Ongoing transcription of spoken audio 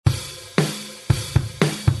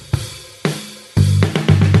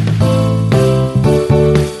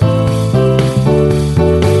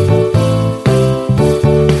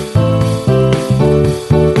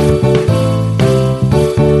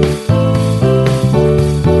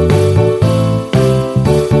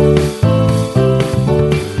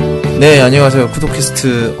네, 안녕하세요.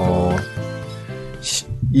 쿠도캐스트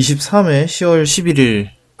 23회 10월 11일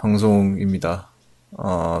방송입니다.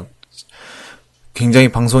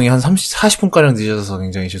 굉장히 방송이 한 40분가량 늦어져서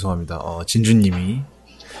굉장히 죄송합니다. 진주님이.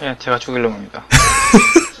 네, 제가 죽일 놈입니다.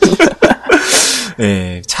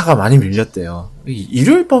 네, 차가 많이 밀렸대요.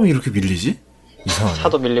 일요일 밤에 이렇게 밀리지? 이상하네.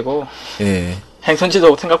 차도 밀리고. 예.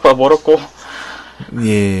 행선지도 생각보다 멀었고.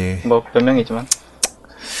 예. 뭐, 몇 명이지만.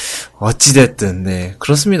 어찌됐든, 네.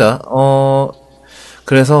 그렇습니다.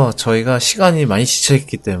 그래서 저희가 시간이 많이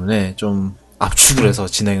지체했기 때문에 좀 압축을 해서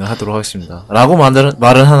진행을 하도록 하겠습니다. 라고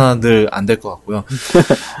말은 하나 늘 안 될 것 같고요.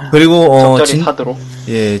 그리고, 적절히 하도록.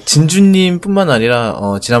 예, 진주님 뿐만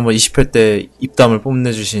아니라, 지난번 20회 때 입담을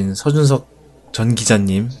뽐내주신 서준석 전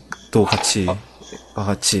기자님 또 같이,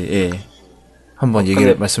 예. 한번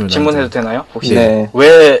얘기를, 말씀을 질문해도 되나요? 혹시? 네.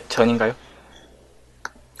 왜 전인가요?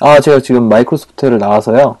 제가 지금 마이크로소프트를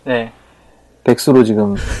나와서요. 네. 백수로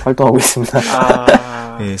지금 활동하고 있습니다.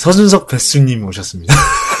 네, 서준석 백수님 오셨습니다.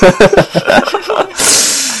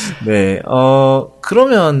 네,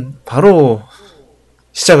 그러면 바로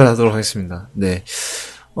시작을 하도록 하겠습니다. 네.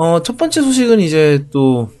 첫 번째 소식은 이제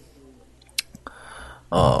또,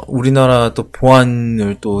 우리나라 또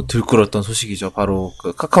보안을 또 들끓었던 소식이죠. 바로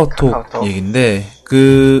그 카카오톡 얘기인데,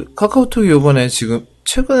 그 카카오톡이 요번에 지금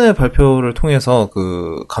최근에 발표를 통해서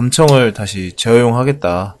그 감청을 다시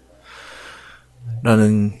재허용하겠다라는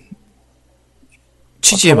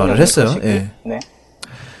취지의 말을 했어요. 예. 네.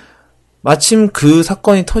 마침 그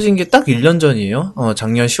사건이 터진 게 딱 1년 전이에요.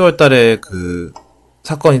 작년 10월 달에 그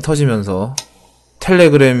사건이 터지면서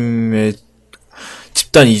텔레그램의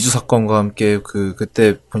집단 이주 사건과 함께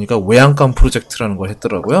그때 보니까 외양간 프로젝트라는 걸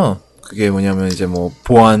했더라고요. 그게 뭐냐면 이제 뭐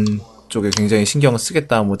보안 쪽에 굉장히 신경을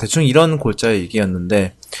쓰겠다, 뭐 대충 이런 골자의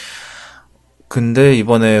얘기였는데, 근데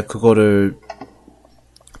이번에 그거를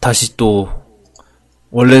다시 또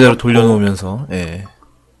원래대로 돌려놓으면서, 예.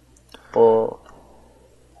 뭐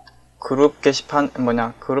그룹 게시판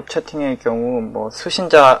그룹 채팅의 경우 뭐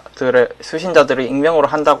수신자들을 익명으로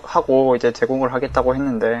하고 이제 제공을 하겠다고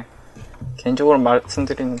했는데, 개인적으로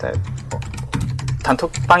말씀드리는데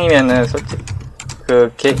단톡방이면은 솔직히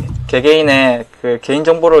그 개개인의 그 개인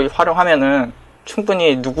정보를 활용하면은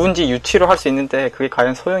충분히 누군지 유추를 할 수 있는데 그게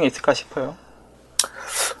과연 소용이 있을까 싶어요.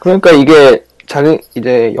 그러니까 이게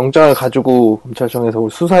이제 영장을 가지고 검찰청에서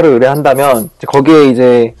수사를 의뢰한다면 거기에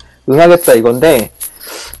이제 응하겠다 이건데,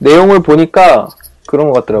 내용을 보니까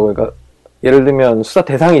그런 것 같더라고요. 그러니까 예를 들면 수사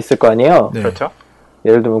대상이 있을 거 아니에요. 네. 그렇죠.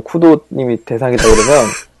 예를 들면 쿠도님이 대상이다 그러면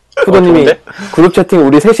쿠도님이 그룹 채팅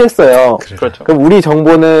우리 셋이 했어요. 그렇죠. 그럼 우리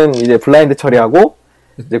정보는 이제 블라인드 처리하고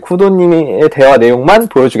이제 쿠도님의 대화 내용만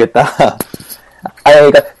보여주겠다.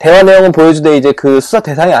 그러니까 대화 내용은 보여주되 이제 그 수사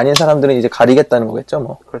대상이 아닌 사람들은 이제 가리겠다는 거겠죠,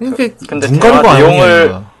 뭐. 그렇죠. 근데 눈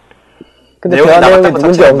가리고 근데 대화 내용이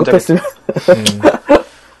누군지 언급했으면.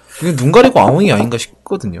 그게 눈 가리고 아웅이 아닌가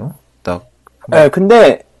싶거든요. 딱. 네,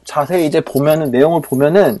 근데 자세히 이제 보면은 내용을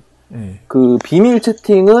보면은 그 비밀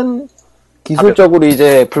채팅은 기술적으로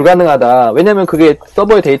이제 불가능하다. 왜냐면 그게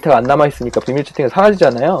서버에 데이터가 안 남아 있으니까 비밀 채팅은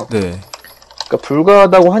사라지잖아요. 네. 그러니까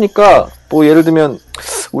불가하다고 하니까 뭐 예를 들면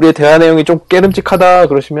우리의 대화 내용이 좀 깨름직하다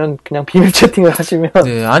그러시면 그냥 비밀 채팅을 하시면.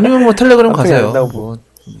 네, 아니면 뭐 텔레그램 가세요.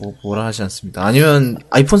 뭐라 하지 않습니다. 아니면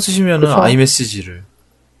아이폰 쓰시면은 그렇죠? 아이메시지를.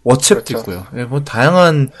 워챗도 그렇죠. 있고요. 예, 뭐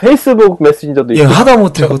다양한 페이스북 메신저도 있고. 예,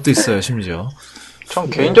 하다못해 그것도 있어요, 심지어. 전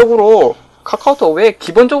개인적으로 카카오톡 왜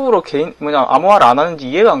기본적으로 암호화를 안 하는지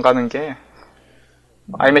이해가 안 가는 게,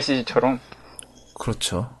 아이메시지처럼.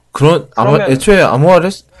 그렇죠. 애초에 암호화를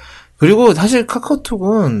그리고 사실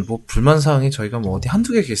카카오톡은 뭐 불만사항이 저희가 뭐 어디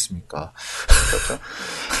한두 개겠습니까? 그렇죠.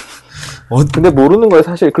 근데 모르는 거예요.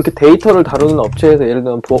 사실 그렇게 데이터를 다루는 업체에서 예를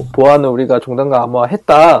들면 보안을 우리가 종단과 암호화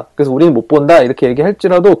했다. 그래서 우리는 못 본다. 이렇게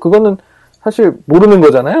얘기할지라도 그거는 사실 모르는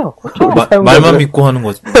거잖아요. 말만 믿고 하는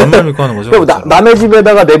거죠. 말만 믿고 하는 거죠. 남의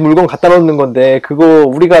집에다가 내 물건 갖다 놓는 건데 그거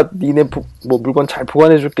우리가 니네 물건 잘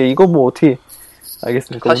보관해줄게. 이거 뭐 어떻게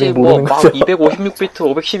알겠습니까? 사실 뭐 막 256비트,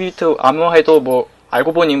 512비트 암호화해도 뭐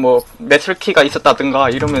알고 보니 뭐 매슬키가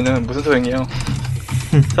있었다든가 이러면은 무슨 소용이에요.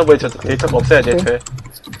 서버에 데이터가 없어야지 애초에.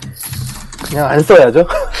 그냥 안 써야죠.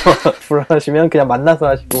 불안하시면 그냥 만나서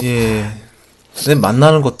하시고. 예. 근데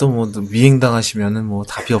만나는 것도 뭐 미행당하시면은 뭐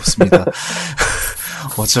답이 없습니다.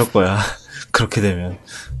 어쩔 거야. 그렇게 되면.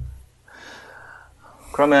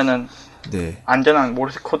 그러면은 네. 안전한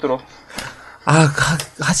모르스 코드로.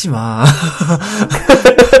 하지 마.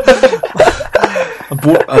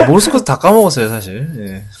 모르스 코드 다 까먹었어요, 사실.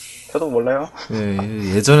 예. 저도 몰라요. 예,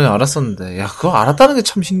 예전에 알았었는데, 그걸 알았다는 게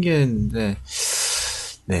참 신기했는데,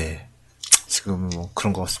 네. 지금은 뭐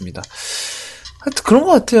그런 것 같습니다. 하여튼 그런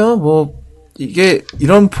것 같아요. 뭐 이게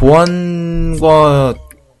이런 보안과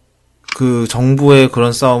그 정부의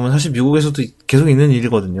그런 싸움은 사실 미국에서도 계속 있는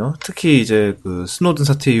일이거든요. 특히 이제 그 스노든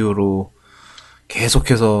사태 이후로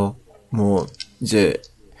계속해서 뭐 이제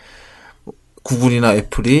구글이나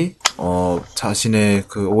애플이 자신의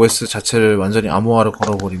그 OS 자체를 완전히 암호화를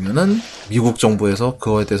걸어버리면은 미국 정부에서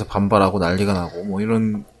그거에 대해서 반발하고 난리가 나고 뭐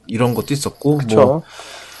이런 것도 있었고 그쵸. 뭐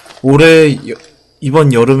올해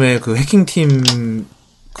이번 여름에 그 해킹팀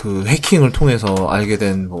그 해킹을 통해서 알게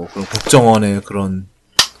된 뭐 그런 국정원의 그런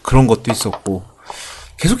것도 있었고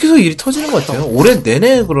계속해서 일이 터지는 것 같아요. 올해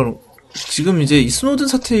내내 지금 이제 이 스노든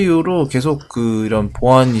사태 이후로 계속 그 이런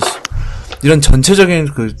보안 이슈 이런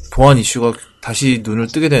전체적인 그 보안 이슈가 다시 눈을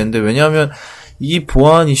뜨게 되는데 왜냐하면 이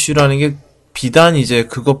보안 이슈라는 게 비단 이제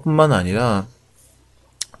그것뿐만 아니라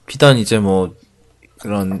비단 이제 뭐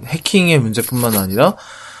그런 해킹의 문제뿐만 아니라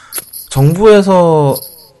정부에서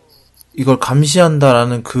이걸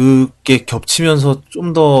감시한다라는 그게 겹치면서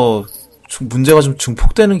좀 더 문제가 좀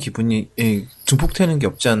증폭되는 증폭되는 게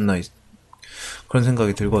없지 않나 그런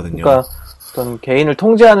생각이 들거든요. 그러니까 어떤 개인을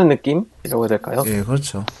통제하는 느낌이라고 해야 될까요? 예,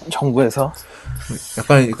 그렇죠. 정부에서.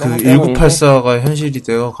 약간 그 그런 것 때문에 1984가 현실이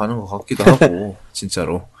되어 가는 것 같기도 하고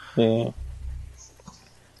진짜로. 네.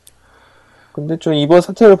 근데 좀 이번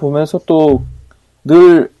사태를 보면서 또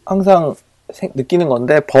늘 항상 느끼는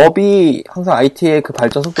건데 법이 항상 IT의 그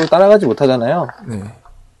발전 속도를 따라가지 못하잖아요. 네.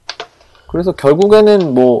 그래서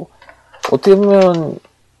결국에는 뭐 어떻게 보면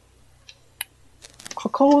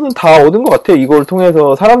카카오는 다 얻은 것 같아요. 이걸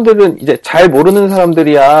통해서 사람들은 이제 잘 모르는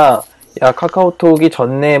사람들이야 야 카카오톡이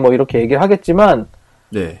졌네 뭐 이렇게 얘기를 하겠지만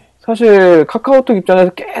네. 사실 카카오톡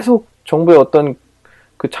입장에서 계속 정부의 어떤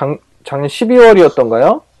그 작년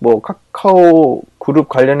 12월이었던가요? 뭐 카카오 그룹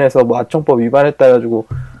관련해서 뭐 아청법 위반했다 해가지고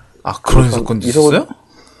그런 사건도 있었어요?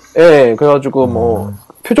 예, 그래가지고 뭐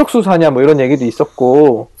표적 수사냐 뭐 이런 얘기도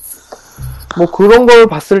있었고 뭐 그런 걸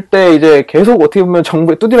봤을 때 이제 계속 어떻게 보면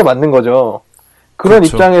정부에 두드려 맞는 거죠. 그런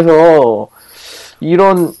그렇죠. 입장에서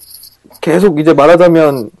이런 계속 이제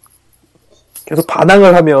말하자면 계속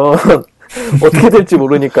반항을 하면 어떻게 될지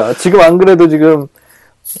모르니까 지금 안 그래도 지금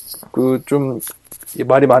그 좀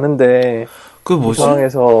말이 많은데 그 뭐지?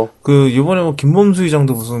 상황에서 그 이번에 뭐 김범수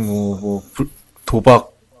의장도 무슨 뭐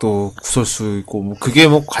도박도 구설수 있고 뭐 그게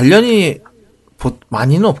뭐 관련이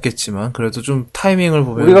많이는 없겠지만 그래도 좀 타이밍을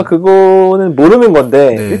보면 우리가 그거는 모르는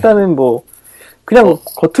건데 네. 일단은 뭐 그냥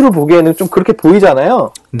겉으로 보기에는 좀 그렇게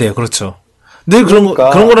보이잖아요. 네, 그렇죠. 늘 그러니까.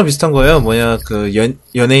 그런 거랑 비슷한 거예요. 뭐냐, 그,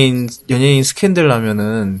 연예인 스캔들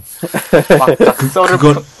나면은, 막딱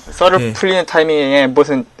썰을 예. 풀리는 타이밍에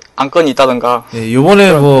무슨 안건이 있다던가. 예,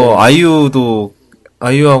 요번에 뭐,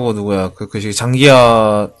 아이유하고 누구야,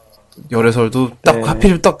 장기하 열애설도 딱, 네.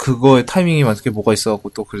 하필 딱 그거의 타이밍이 맞게 뭐가 있어갖고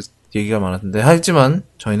또 얘기가 많았는데, 하지만,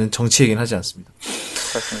 저희는 정치 얘기는 하지 않습니다.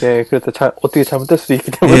 그렇습니다. 네, 그렇다. 어떻게 잘못될 수도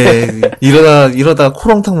있기 때문에. 예, 이러다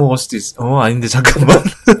코롱탕 먹을 수도 있어. 아닌데, 잠깐만.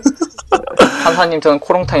 판사님, 저는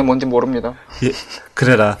코롱탕이 뭔지 모릅니다. 예,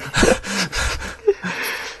 그래라.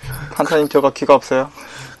 판사님, 저가 귀가 없어요.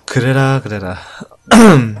 그래라.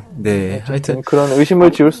 네, 하여튼. 그런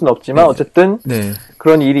의심을 지울 수는 없지만 어쨌든 네.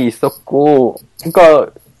 그런 일이 있었고,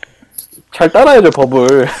 그러니까 잘 따라야죠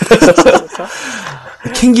법을.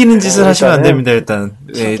 캥기는 짓을 하시면 안 일단은- 됩니다, 일단.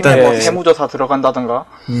 네, 일단, 뭐 세무조사 들어간다던가.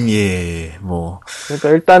 예, 뭐. 그러니까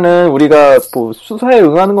일단은 우리가 뭐 수사에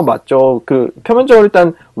응하는 건 맞죠. 그 표면적으로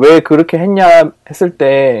일단 왜 그렇게 했냐 했을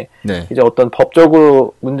때 네. 이제 어떤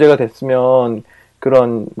법적으로 문제가 됐으면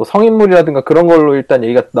그런 뭐 성인물이라든가 그런 걸로 일단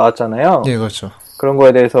얘기가 나왔잖아요. 네, 그렇죠. 그런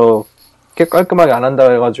거에 대해서 깔끔하게 안 한다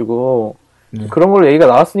해가지고 네. 그런 걸로 얘기가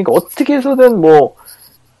나왔으니까 어떻게 해서든 뭐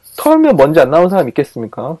털면 먼지 안 나오는 사람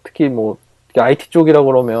있겠습니까? 특히 뭐 IT 쪽이라고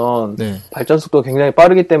그러면 네. 발전 속도가 굉장히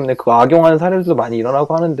빠르기 때문에 그거 악용하는 사례들도 많이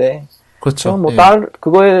일어나고 하는데 그렇죠. 뭐 예.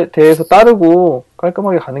 그거에 대해서 따르고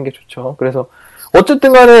깔끔하게 가는 게 좋죠. 그래서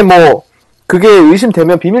어쨌든 간에 뭐 그게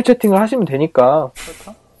의심되면 비밀 채팅을 하시면 되니까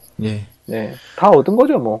예. 네, 다 얻은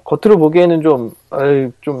거죠. 뭐 겉으로 보기에는 좀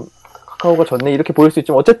카카오가 졌네 이렇게 보일 수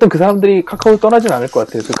있지만 어쨌든 그 사람들이 카카오를 떠나진 않을 것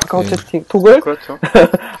같아요. 그 카카오 네. 채팅 톡을 그렇죠.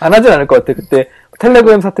 안 하진 않을 것 같아요. 그때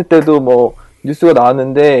텔레그램 사태 때도 뭐 뉴스가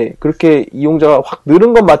나왔는데 그렇게 이용자가 확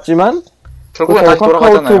늘은 건 맞지만 결국엔 다시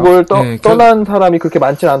돌아가잖아요. 카카오톡을 네, 떠난 사람이 그렇게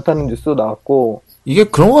많지는 않다는 뉴스도 나왔고 이게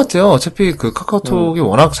그런 것 같아요. 어차피 그 카카오톡이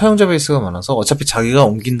워낙 사용자 베이스가 많아서 어차피 자기가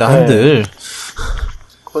옮긴다 네. 한들.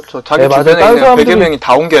 그렇죠. 자기 네, 맞아요. 주변에 다른 있는 사람들이- 100여 명이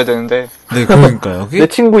다 옮겨야 되는데. 네, 그러니까요. 내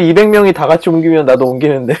친구 200명이 다 같이 옮기면 나도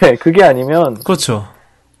옮기는데 그게 아니면 그렇죠.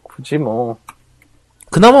 굳이 뭐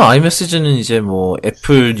그나마 아이메시지는 이제 뭐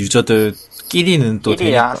애플 유저들끼리는 또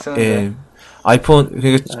끼리야, 되니까. 쓰는데. 예. 아이폰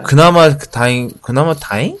그나마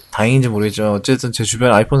다행인지 모르겠지만 어쨌든 제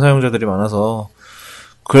주변 아이폰 사용자들이 많아서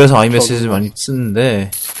그래서 아이메시지 저도요. 많이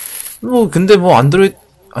쓰는데 뭐 근데 뭐 안드로이드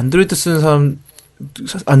안드로이드 쓰는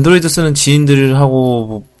지인들하고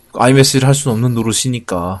뭐 iMessage를 할 수는 없는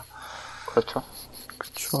노릇이니까. 그렇죠.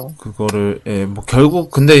 그쵸. 그거를, 예, 뭐,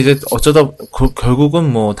 근데 이제 어쩌다,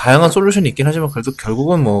 결국은 뭐, 다양한 솔루션이 있긴 하지만, 그래도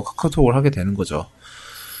결국은 뭐, 카카오톡을 하게 되는 거죠.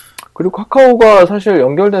 그리고 카카오가 사실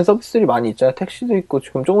연결된 서비스들이 많이 있잖아요. 택시도 있고,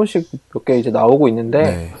 지금 조금씩 몇 개 이제 나오고 있는데,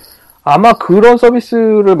 네. 아마 그런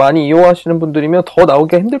서비스를 많이 이용하시는 분들이면 더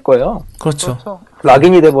나오기가 힘들 거예요. 그렇죠. 그렇죠.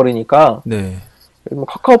 락인이 돼버리니까, 네. 뭐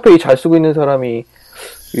카카오페이 잘 쓰고 있는 사람이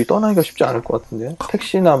이 떠나기가 쉽지 않을 것 같은데요.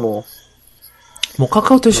 택시나 뭐, 뭐,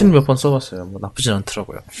 카카오택시는 몇 번 써봤어요. 뭐, 나쁘진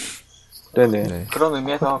않더라고요. 네네. 네. 그런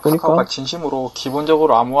의미에서 보니까. 카카오가 진심으로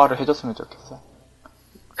기본적으로 암호화를 해줬으면 좋겠어요.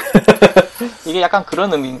 이게 약간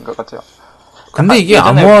그런 의미인 것 같아요. 근데 이게 예전에-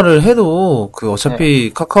 암호화를 해도,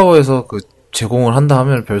 어차피 카카오에서 제공을 한다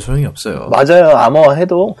하면 별 소용이 없어요. 맞아요. 암호화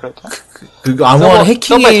해도. 그렇죠. 암호화는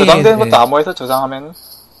해킹에, 서버에 저장되는 것도 예, 암호에서 저장하면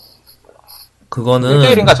그거는,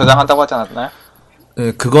 1대1인가 저장한다고 하지 않았나요?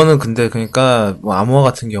 예, 그거는 근데 그러니까 뭐 암호화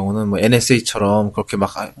같은 경우는 뭐 NSA처럼 그렇게 막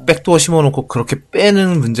백도어 심어놓고 그렇게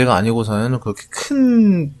빼는 문제가 아니고서는 그렇게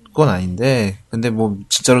큰 건 아닌데 근데 뭐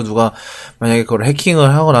진짜로 누가 만약에 그걸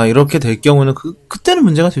해킹을 하거나 이렇게 될 경우는 그때는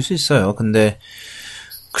문제가 될 수 있어요. 근데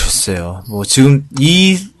글쎄요. 뭐 지금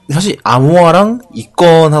사실 암호화랑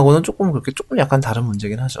이건하고는 조금 약간 다른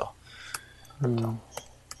문제긴 하죠.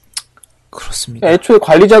 그렇습니다. 애초에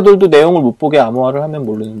관리자들도 내용을 못 보게 암호화를 하면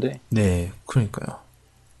모르는데. 네, 그러니까요.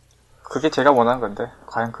 그게 제가 원하는 건데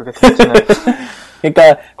과연 그게 될지는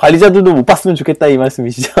그러니까 관리자들도 못 봤으면 좋겠다 이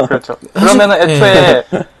말씀이시죠. 그렇죠. 그러면은 예. 애초에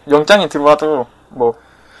영장이 들어와도 뭐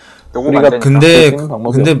요구가 안 우리가 되니까. 근데 볼 수 있는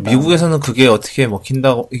방법이 근데 없다. 미국에서는 그게 어떻게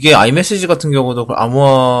먹힌다고 이게 아이메시지 같은 경우도 그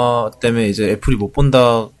암호화 때문에 이제 애플이 못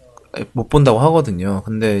본다고 하거든요.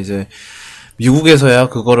 근데 이제 미국에서야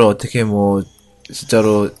그거를 어떻게 뭐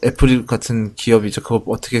진짜로 애플 같은 기업이 이제 그걸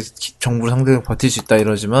어떻게 정부를 상대로 버틸 수 있다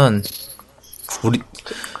이러지만 우리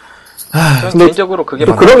저는 근데 개인적으로 그게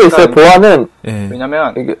또 그런 게 있어요. 맞다는 보안은 예.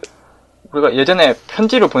 왜냐면 이게 우리가 예전에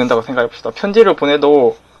편지를 보낸다고 생각해봅시다. 편지를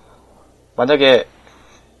보내도 만약에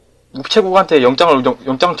우체국한테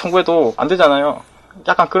영장 청구해도 안 되잖아요.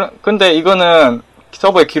 약간 근데 이거는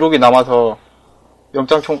서버에 기록이 남아서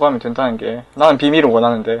영장 청구하면 된다는 게 나는 비밀을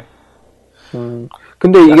원하는데.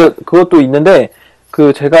 근데 이게 그것도 있는데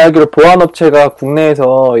그 제가 알기로 보안 업체가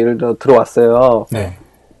국내에서 예를 들어 들어왔어요. 네.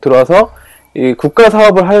 들어와서 이 국가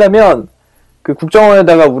사업을 하려면 그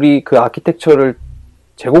국정원에다가 우리 그 아키텍처를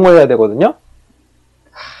제공을 해야 되거든요.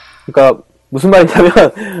 그러니까 무슨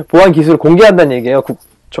말이냐면 보안 기술을 공개한다는 얘기예요.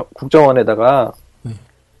 국정원에다가.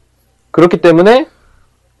 그렇기 때문에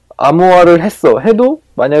암호화를 해도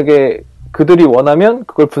만약에 그들이 원하면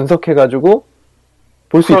그걸 분석해가지고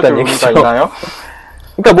볼 수 있다는 의미가 얘기죠. 있나요?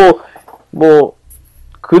 그러니까 뭐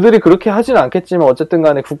그들이 그렇게 하진 않겠지만 어쨌든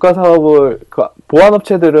간에 국가 사업을 보안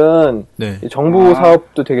업체들은 네. 이 정부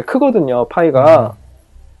사업도 되게 크거든요. 파이가.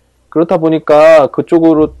 그렇다 보니까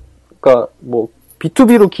그쪽으로 그러니까 뭐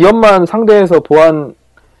B2B로 기업만 상대해서 보안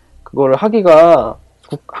그거를 하기가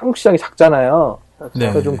한국 시장이 작잖아요. 네.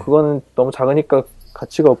 그러니까 좀 그거는 너무 작으니까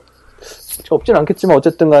가치가 없진 않겠지만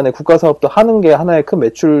어쨌든 간에 국가 사업도 하는 게 하나의 큰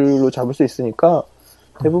매출로 잡을 수 있으니까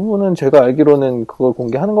대부분은 제가 알기로는 그걸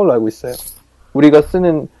공개하는 걸로 알고 있어요. 우리가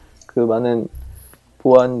쓰는 그 많은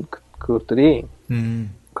보안 그것들이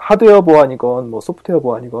하드웨어 보안이건 뭐 소프트웨어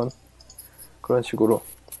보안이건 그런 식으로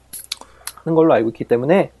하는 걸로 알고 있기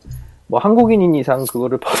때문에 뭐 한국인인 이상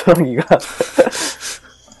그거를 벗어나기가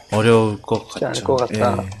어려울 것 쉽지 않을 같죠. 것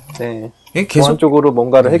같다. 예. 네. 이게 계속 보안 쪽으로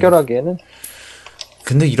뭔가를 해결하기에는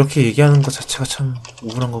근데 이렇게 얘기하는 것 자체가 참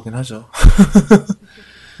우울한 거긴 하죠.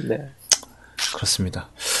 네. 그렇습니다.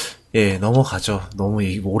 예, 넘어가죠. 너무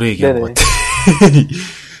오래 얘기한 네네. 것 같아.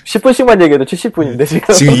 10분씩만 얘기해도 70분인데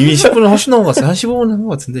지금. 지금 이미 10분을 훨씬 넘은 것 같아요. 한 15분 한 것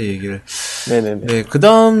같은데, 얘기를. 네네네. 네, 그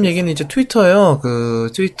다음 얘기는 이제 트위터예요.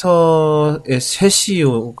 트위터의 새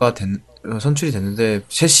CEO가 선출이 됐는데,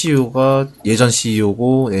 새 CEO가 예전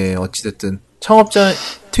CEO고, 예, 어찌됐든.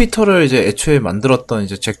 트위터를 이제 애초에 만들었던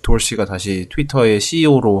이제 잭 돌시가 다시 트위터의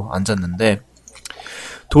CEO로 앉았는데,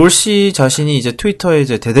 돌시 자신이 이제 트위터에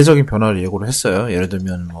이제 대대적인 변화를 예고를 했어요. 예를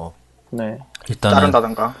들면 네. 일단은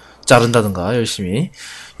자른다던가. 열심히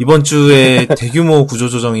이번 주에 대규모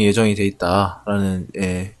구조조정이 예정이 돼 있다라는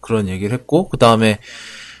그런 얘기를 했고 그 다음에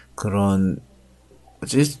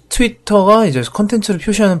트위터가 이제 컨텐츠를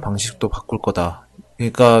표시하는 방식도 바꿀 거다.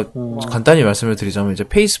 그러니까 간단히 말씀을 드리자면 이제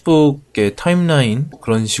페이스북의 타임라인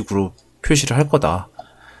그런 식으로 표시를 할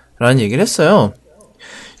거다라는 얘기를 했어요.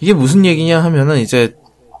 이게 무슨 얘기냐 하면은 이제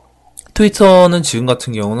트위터는 지금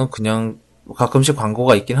같은 경우는 그냥 가끔씩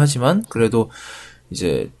광고가 있긴 하지만 그래도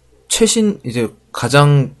이제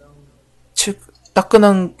가장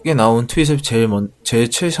따끈하게 나온 트윗을 제일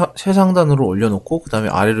최상단으로 올려놓고, 그 다음에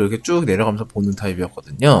아래로 이렇게 쭉 내려가면서 보는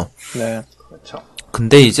타입이었거든요. 네. 그렇죠.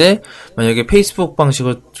 근데 이제, 만약에 페이스북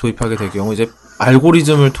방식을 도입하게 될 경우, 이제,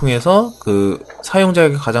 알고리즘을 통해서 그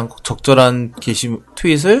사용자에게 가장 적절한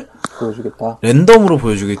트윗을 보여주겠다. 랜덤으로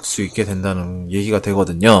보여줄 수 있게 된다는 얘기가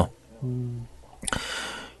되거든요.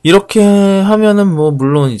 이렇게 하면은 뭐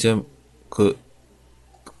물론 이제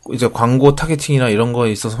이제 광고 타겟팅이나 이런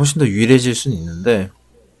거에 있어서 훨씬 더 유일해질 수는 있는데,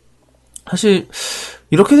 사실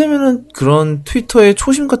이렇게 되면은 그런 트위터의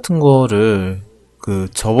초심 같은 거를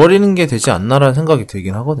저버리는 게 되지 않나라는 생각이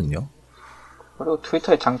들긴 하거든요. 그리고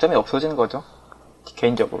트위터의 장점이 없어지는 거죠.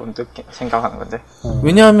 개인적으로 생각하는 건데.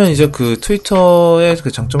 왜냐하면 이제 그 트위터의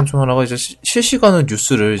그 장점 중 하나가 이제 실시간으로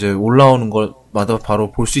뉴스를 이제 올라오는 것마다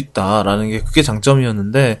바로 볼 수 있다라는 게 그게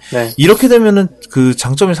장점이었는데, 네. 이렇게 되면은 그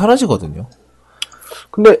장점이 사라지거든요.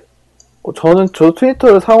 근데 저도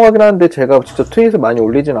트위터를 사용하긴 하는데 제가 직접 트윗을 많이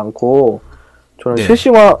올리진 않고 저는 네.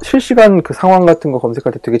 실시간 그 상황 같은 거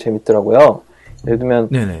검색할 때 되게 재밌더라고요. 예를 들면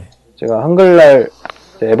네네. 제가 한글날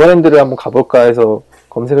에버랜드를 한번 가볼까 해서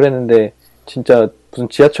검색을 했는데 진짜 무슨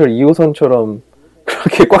지하철 2호선처럼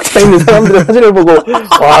그렇게 꽉 차 있는 사람들의 사진을 보고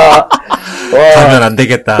와 가면 안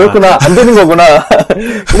되겠다. 그렇구나, 안 되는 거구나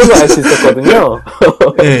이런 걸 알 수 있었거든요.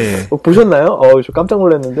 네. 보셨나요? 저 깜짝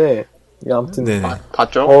놀랐는데. 아무튼 네네.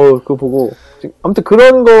 봤죠? 그거 보고 아무튼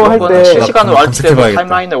그런 거 할 때 실시간으로 RT에서 검색해봐야겠다.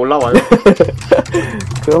 타임라인에 올라와요.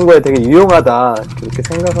 그런 거에 되게 유용하다 그렇게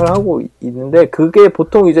생각을 하고 있는데, 그게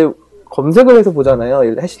보통 이제 검색을 해서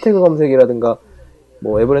보잖아요. 해시태그 검색이라든가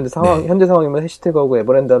뭐 에버랜드 상황, 네. 현재 상황이면 해시태그하고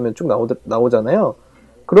에버랜드 하면 쭉 나오잖아요.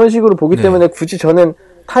 그런 식으로 보기 네. 때문에 굳이 저는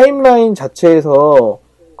타임라인 자체에서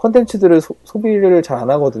컨텐츠들을 소비를 잘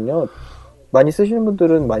안 하거든요. 많이 쓰시는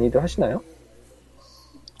분들은 많이들 하시나요?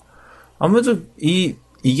 아무래도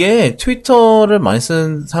이게 트위터를 많이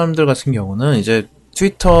쓰는 사람들 같은 경우는 이제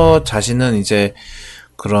트위터 자신은 이제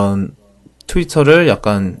그런 트위터를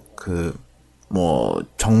약간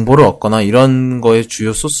정보를 얻거나 이런 거에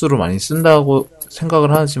주요 소스로 많이 쓴다고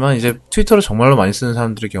생각을 하지만, 이제 트위터를 정말로 많이 쓰는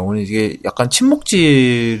사람들의 경우는 이게 약간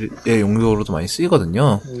친목질의 용도로도 많이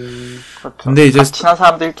쓰이거든요. 그렇죠. 근데 이제 친한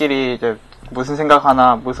사람들끼리 이제 무슨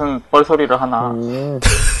생각하나, 무슨 뻘소리를 하나.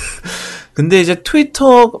 근데 이제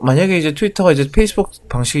만약에 이제 트위터가 이제 페이스북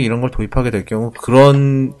방식 이런 걸 도입하게 될 경우,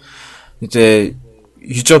 그런 이제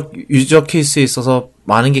유저 케이스에 있어서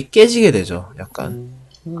많은 게 깨지게 되죠, 약간.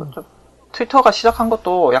 그렇죠. 트위터가 시작한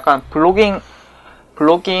것도 약간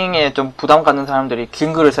블로깅에 좀 부담 갖는 사람들이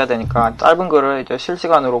긴 글을 써야 되니까 짧은 글을 이제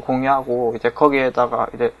실시간으로 공유하고, 이제 거기에다가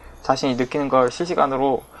이제 자신이 느끼는 걸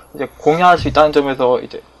실시간으로 이제 공유할 수 있다는 점에서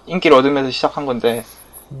이제 인기를 얻으면서 시작한 건데,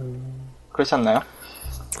 그렇지 않나요?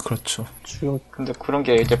 그렇죠. 근데 그런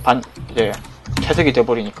게 이제 퇴색이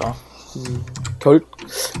돼버리니까.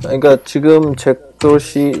 그러니까 지금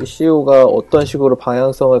잭도시 CEO가 어떤 식으로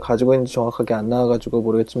방향성을 가지고 있는지 정확하게 안 나와가지고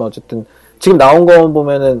모르겠지만, 어쨌든 지금 나온 거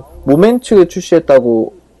보면은 모멘트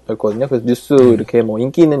출시했다고 했거든요. 그래서 뉴스 이렇게 뭐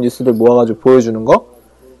인기 있는 뉴스들 모아가지고 보여주는 거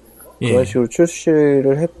그런 식으로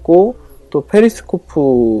출시를 했고, 또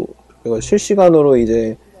페리스코프 실시간으로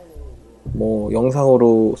이제 뭐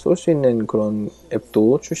영상으로 쏠 수 있는 그런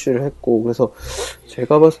앱도 출시를 했고, 그래서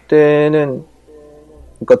제가 봤을 때는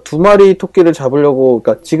그러니까 두 마리 토끼를 잡으려고,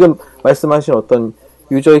 그러니까 지금 말씀하신 어떤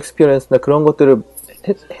유저 익스피리언스나 그런 것들을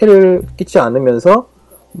해를 끼치 않으면서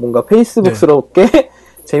뭔가 페이스북스럽게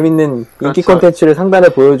재밌는 인기 그렇죠. 콘텐츠를 상단에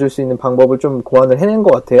보여줄 수 있는 방법을 좀 고안을 해낸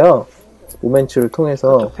것 같아요. 모멘츠를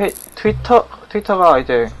통해서. 트위터가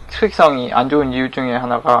이제 수익성이 안 좋은 이유 중에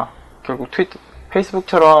하나가 결국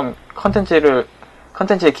페이스북처럼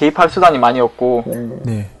컨텐츠에 개입할 수단이 많이 없고,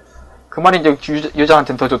 네. 그 말이 이제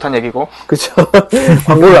유저한테는 더 좋다는 얘기고. 그쵸.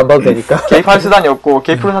 광고를 안 봐도 되니까. 개입할 수단이 없고,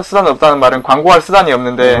 개입할 수단이 없다는 말은 광고할 수단이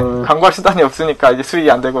없는데, 광고할 수단이 없으니까 이제 수익이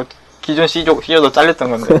안 되고, 기존 CEO도 잘렸던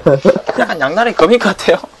건데. 약간 양날의 검인 것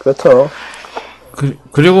같아요. 그렇죠.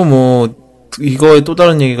 그리고 뭐, 이거에 또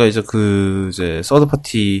다른 얘기가 이제 이제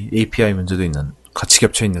서드파티 API 문제도 같이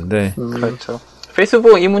겹쳐 있는데. 그렇죠.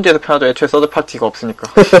 페이스북은 이 문제도 편하죠. 애초에 서드파티가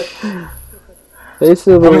없으니까.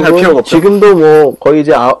 페이스북은 지금도 뭐 거의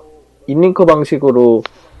이제 인링크 방식으로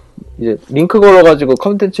이제 링크 걸어가지고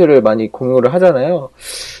컨텐츠를 많이 공유를 하잖아요.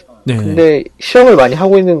 네. 근데 실험을 많이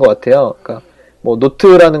하고 있는 것 같아요. 그러니까 뭐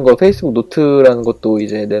노트라는 거, 페이스북 노트라는 것도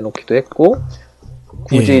이제 내놓기도 했고,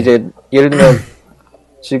 굳이 이제 예를 들면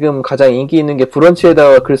지금 가장 인기 있는 게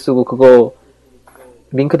브런치에다가 글 쓰고 그거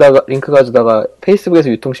링크 가져다가 페이스북에서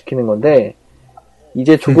유통시키는 건데,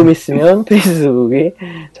 이제 조금 있으면 페이스북이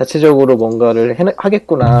자체적으로 뭔가를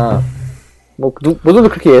하겠구나. 뭐 모두들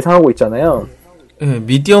그렇게 예상하고 있잖아요. 네,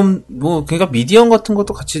 그러니까 미디엄 같은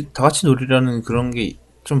것도 다 같이 노리라는 그런 게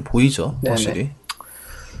좀 보이죠, 확실히.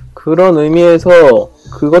 그런 의미에서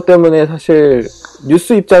그것 때문에 사실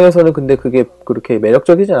뉴스 입장에서는 근데 그게 그렇게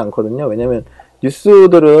매력적이진 않거든요. 왜냐면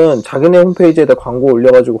뉴스들은 자기네 홈페이지에다 광고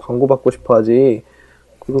올려가지고 광고 받고 싶어 하지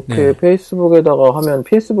그렇게 네. 페이스북에다가 하면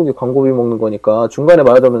페이스북이 광고비 먹는 거니까 중간에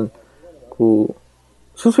말하자면 그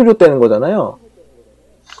수수료 떼는 거잖아요.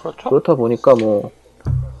 그렇죠. 그렇다 보니까 뭐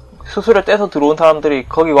수수료 떼서 들어온 사람들이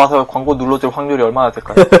거기 와서 광고 눌러줄 확률이 얼마나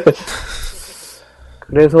될까요?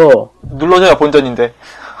 그래서 눌러줘야 본전인데.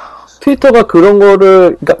 트위터가 그런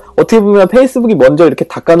거를 그러니까 어떻게 보면 페이스북이 먼저 이렇게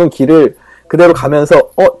닦아놓은 길을 그대로 가면서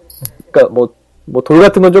그러니까 뭐 돌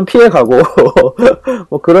같은 건 좀 피해가고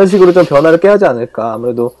뭐 그런 식으로 좀 변화를 깨하지 않을까.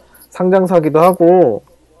 아무래도 상장사기도 하고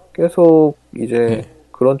계속 이제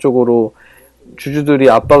그런 쪽으로 주주들이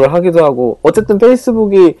압박을 하기도 하고 어쨌든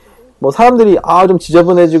페이스북이 뭐 사람들이 좀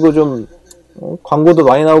지저분해지고 좀 광고도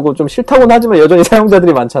많이 나오고 좀 싫다고는 하지만 여전히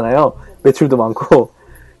사용자들이 많잖아요. 매출도 많고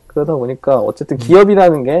그러다 보니까 어쨌든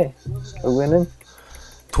기업이라는 게 결국에는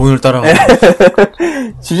돈을 따라가고.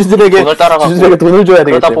 주주들에게 돈을 줘야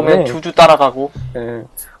되기 그러다 때문에 보면 주주 따라가고. 예.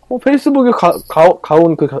 페이스북이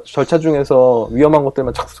가온 그 절차 중에서 위험한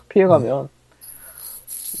것들만 착 피해가면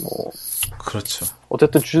뭐 그렇죠.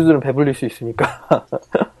 어쨌든 주주들은 배불릴 수 있으니까.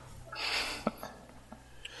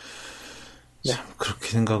 참 그렇게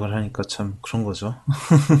생각을 하니까 참 그런 거죠.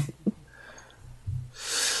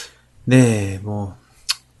 네, 뭐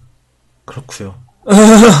그렇고요.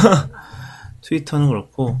 트위터는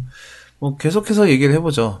그렇고 뭐 계속해서 얘기를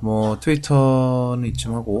해보죠. 뭐 트위터는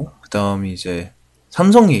이쯤 하고 그 다음이 이제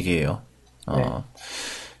삼성 얘기예요.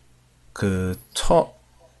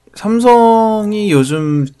 삼성이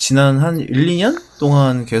요즘 지난 한 1, 2년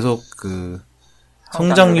동안 계속 그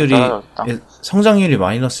성장률이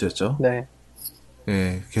마이너스였죠. 네.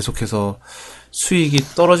 예, 계속해서 수익이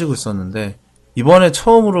떨어지고 있었는데 이번에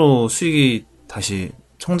처음으로 수익이 다시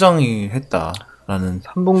성장이 했다라는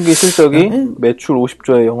 3분기 실적이 매출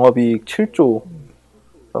 50조에 영업이익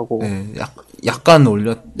 7조라고. 네, 약간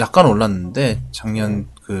올랐는데 전년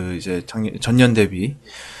대비.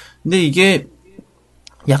 근데 이게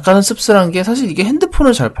약간은 씁쓸한 게 사실 이게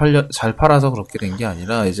핸드폰을 잘 팔아서 그렇게 된 게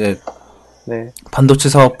아니라 이제 네. 반도체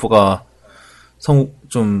사업부가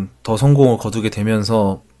좀 더 성공을 거두게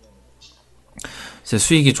되면서 이제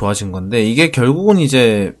수익이 좋아진 건데 이게 결국은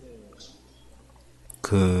이제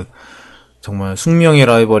그 정말 숙명의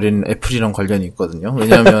라이벌인 애플이랑 관련이 있거든요.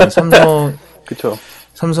 왜냐하면 그쵸.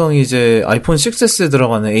 삼성이 이제 아이폰 6S에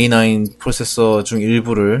들어가는 A9 프로세서 중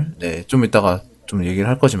일부를 좀 이따가 좀 얘기를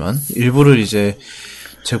할 거지만 일부를 이제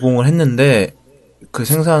제공을 했는데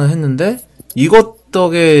생산을 했는데 이것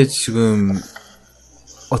덕에 지금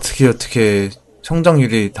어떻게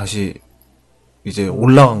성장률이 다시 이제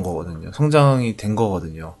올라간 거거든요. 성장이 된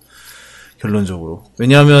거거든요. 결론적으로.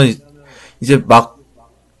 왜냐하면 이제 막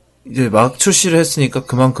출시를 했으니까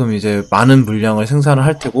그만큼 이제 많은 물량을 생산을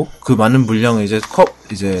할 테고 그 많은 물량을 이제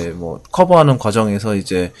커버하는 과정에서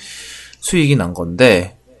이제 수익이 난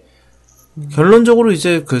건데 결론적으로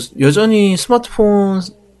이제 여전히 스마트폰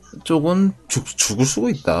쪽은 죽을 수고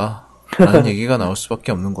있다라는 얘기가 나올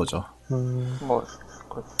수밖에 없는 거죠.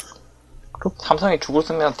 삼성이 죽을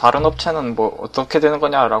쓰면 다른 업체는 뭐 어떻게 되는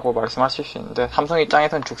거냐라고 말씀하실 수 있는데 삼성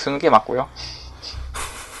입장에서는 죽 쓰는 게 맞고요.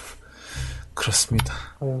 그렇습니다.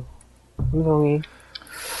 삼성이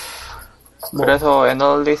그래서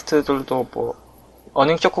애널리스트들도 뭐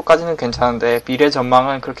어닝 쇼크까지는 괜찮은데 미래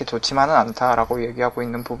전망은 그렇게 좋지만은 않다라고 얘기하고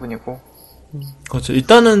있는 부분이고. 그렇죠.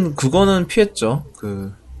 일단은 그거는 피했죠.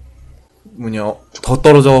 더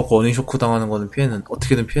떨어져갖고 어닝 쇼크 당하는 거는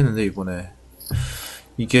어떻게든 피했는데 이번에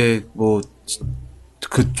이게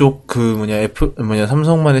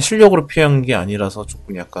삼성만의 실력으로 피한 게 아니라서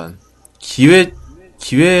조금 약간 기회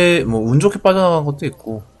운 좋게 빠져나간 것도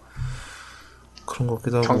있고 그런 것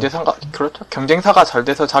같기도 하고. 경쟁사가 잘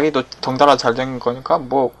돼서 자기도 덩달아 잘 된 거니까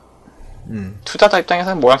투자자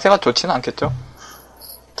입장에서는 모양새가 좋지는 않겠죠.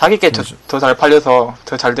 자기께 더 잘 팔려서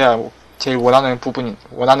더 잘 돼야 제일 원하는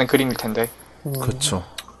그림일 텐데. 그렇죠.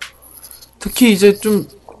 특히 이제 좀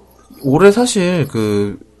올해 사실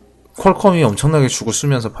퀄컴이 엄청나게 죽을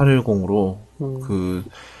쓰면서 810으로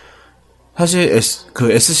사실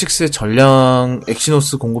S6의 전량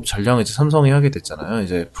엑시노스 공급 전량을 이제 삼성이 하게 됐잖아요.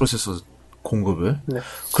 이제 프로세서 공급을. 네.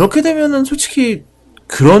 그렇게 되면은 솔직히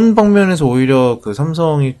그런 방면에서 오히려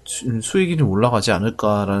삼성이 수익이 좀 올라가지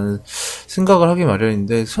않을까라는 생각을 하기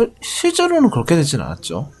마련인데 실제로는 그렇게 되진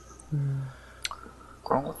않았죠.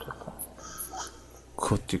 그런 것도 있고.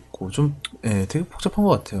 그것도 있고 좀 되게 복잡한 것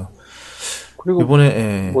같아요. 그리고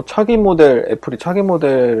이번에 애플이 차기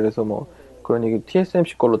모델에서 그런 얘기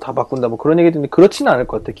TSMC 걸로 다 바꾼다 그런 얘기 듣는데 그렇지는 않을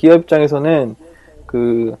것 같아. 기업 입장에서는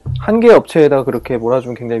한 개 업체에다가 그렇게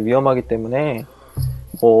몰아주면 굉장히 위험하기 때문에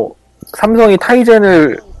뭐 삼성이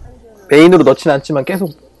타이젠을 메인으로 넣진 않지만 계속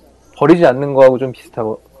버리지 않는 거하고 좀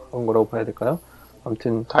비슷한 거라고 봐야 될까요?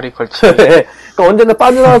 아무튼 다리 걸치. 그러니까 언제나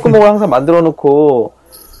빠져나갈 구멍을 항상 만들어 놓고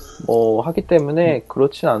뭐 하기 때문에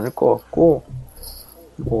그렇진 않을 것 같고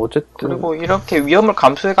뭐 어쨌든 그리고 이렇게 위험을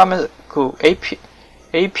감수해가면서 그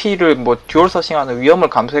AP를 뭐 듀얼 서싱하는 위험을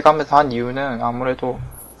감수해가면서 한 이유는 아무래도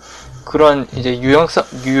그런 이제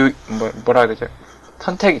뭐라 해야 되죠?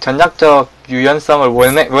 전략적 유연성을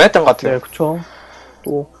원했던 것 같아요. 네, 그쵸.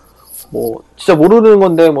 또 뭐 진짜 모르는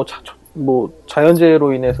건데 뭐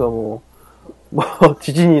자연재해로 인해서 뭐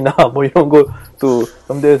지진이나 뭐 이런 거 또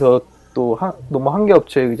염두에서 또 너무 한계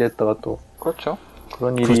업체에 의지했다가 또 그렇죠.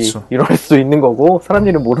 그런 일이 그렇죠. 일어날 수 있는 거고 사람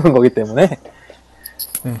일은 모르는 거기 때문에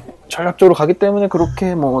전략적으로 가기 때문에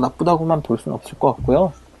그렇게 뭐 나쁘다고만 볼 수는 없을 것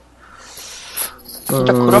같고요.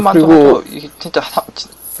 진짜 그런 말도 그리고 하죠. 이게 진짜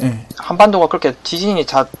한반도가 그렇게 지진이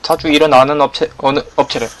자주 일어나는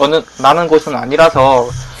나는 곳은 아니라서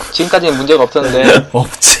지금까지는 문제가 없었는데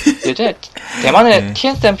없지. 예전에 대만에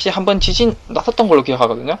TSMC 한번 지진 났었던 걸로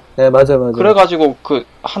기억하거든요. 네, 맞아요. 그래가지고 그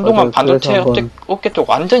한동안 맞아요. 반도체 그래서 업계 쪽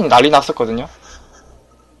완전히 난리 났었거든요.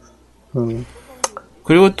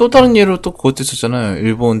 그리고 또 다른 예로 또 그것도 있었잖아요.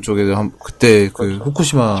 일본 쪽에도 그때 그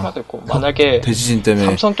후쿠시마 됐고 만약에 대지진 때문에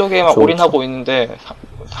삼성 쪽에만 올인하고 있는데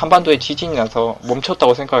한반도에 지진이 나서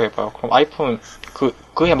멈췄다고 생각해봐요. 그럼 아이폰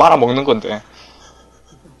그게 말아먹는 건데.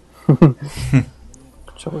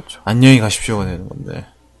 그렇죠. 안녕히 가십시오가 되는 건데.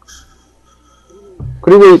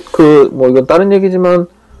 그리고 뭐 이건 다른 얘기지만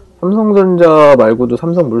삼성전자 말고도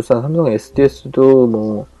삼성물산, 삼성 SDS도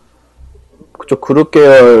뭐 그쪽 그룹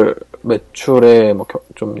계열 매출에 뭐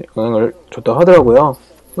좀 영향을 줬다 하더라고요.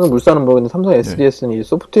 삼성물산은 모르겠는데 삼성 SDS는 이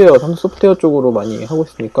삼성 소프트웨어 쪽으로 많이 하고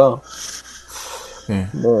있으니까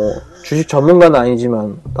뭐 주식 전문가는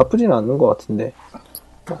아니지만 나쁘지는 않은 것 같은데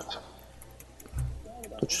또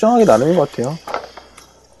추정하기 나름인 것 같아요.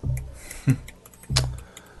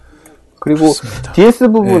 그리고 그렇습니다.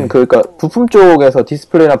 DS 부분 그러니까 부품 쪽에서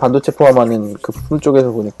디스플레이나 반도체 포함하는 그 부품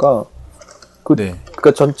쪽에서 보니까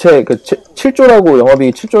그러니까 전체 7조라고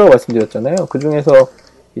영업이익이 7조라고 말씀드렸잖아요. 그 중에서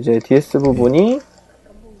이제 DS 부분이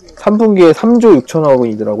 3분기에 3조 6천억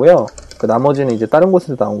원이더라고요. 그 나머지는 이제 다른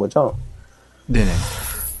곳에서 나온 거죠. 네네.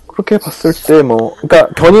 그렇게 봤을 때 뭐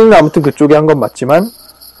그러니까 견인은 아무튼 그쪽에 한 건 맞지만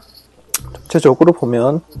전체적으로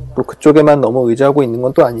보면 또 그쪽에만 너무 의지하고 있는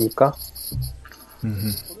건 또 아니니까.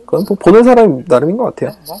 그건 뭐 보는 사람 나름인 것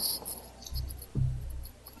같아요.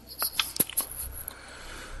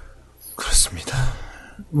 그렇습니다.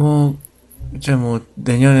 뭐 이제 뭐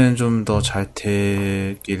내년에는 좀 더 잘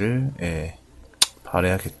되기를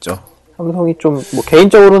바라야겠죠. 삼성이 좀 뭐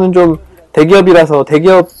개인적으로는 좀 대기업이라서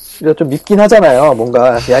대기업이라 좀 믿긴 하잖아요.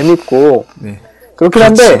 뭔가 얄밉고 그렇긴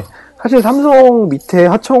한데 그렇죠. 사실 삼성 밑에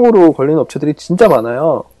하청으로 걸리는 업체들이 진짜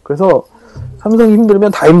많아요. 그래서 삼성이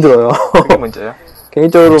힘들면 다 힘들어요. 그게 문제예요.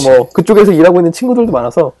 개인적으로 뭐 그쪽에서 일하고 있는 친구들도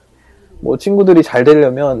많아서 뭐 친구들이 잘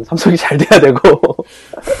되려면 삼성이 잘 돼야 되고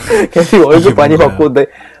걔들이 월급 많이 받고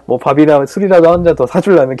뭐 밥이나 술이라도 한 잔 더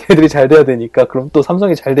사주려면 걔들이 잘 돼야 되니까 그럼 또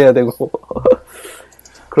삼성이 잘 돼야 되고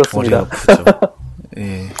그렇습니다. 머리가 아프죠.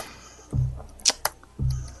 예.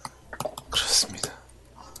 그렇습니다.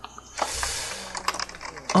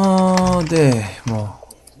 네. 뭐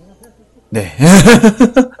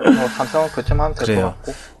삼성은 그쯤 하면 될 것 그래요.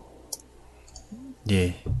 같고.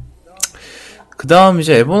 예. 그 다음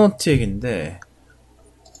이제 에버노트 얘기인데,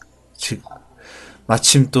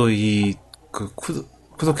 마침 또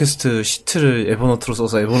쿠도캐스트 시트를 에버노트로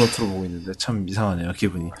써서 에버노트로 보고 있는데 참 이상하네요,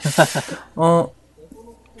 기분이.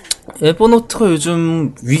 에버노트가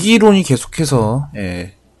요즘 위기론이 계속해서,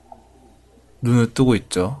 눈을 뜨고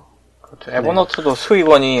있죠. 그렇죠. 에버노트도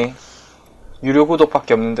수익원이 유료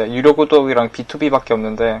구독밖에 없는데, 유료 구독이랑 B2B밖에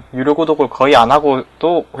없는데, 유료 구독을 거의 안 하고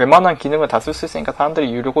또 웬만한 기능을 다 쓸 수 있으니까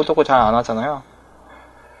사람들이 유료 구독을 잘 안 하잖아요.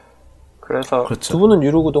 그래서 그렇죠. 두 분은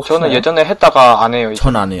유료 구독 저는 하시나요? 예전에 했다가 안 해요. 이제.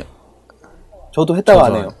 전 안 해요. 저도 했다가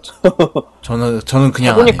안 해요. 저는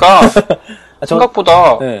그냥 해보니까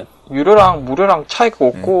생각보다 네. 유료랑 무료랑 차이가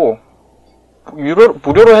없고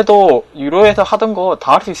무료로 해도 유료에서 하던 거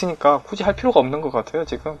다 할 수 있으니까 굳이 할 필요가 없는 것 같아요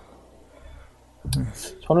지금.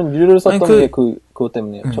 저는 유료를 썼던 게 그것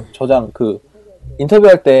때문이에요. 저장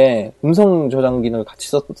인터뷰할 때 음성 저장 기능을 같이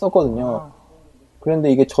썼거든요.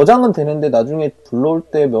 그런데 이게 저장은 되는데 나중에 불러올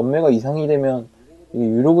때 몇 메가 이상이 되면 이게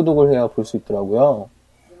유료 구독을 해야 볼 수 있더라고요.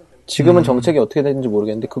 지금은 정책이 어떻게 되는지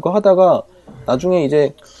모르겠는데 그거 하다가 나중에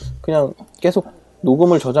이제 그냥 계속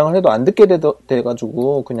녹음을 저장을 해도 안 듣게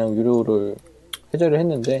돼가지고 그냥 유료를 해제를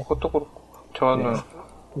했는데 그것도 그렇고 저는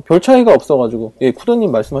별 차이가 없어가지고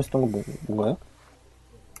쿠도님 말씀하셨던 건 뭔가요?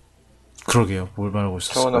 그러게요. 뭘 말하고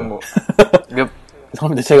있었어요. 저는 뭐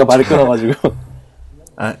죄송합니다. 제가 말을 끊어가지고.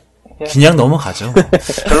 아, 그냥 넘어가죠.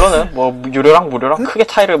 결론은 뭐 유료랑 무료랑 크게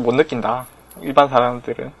차이를 못 느낀다. 일반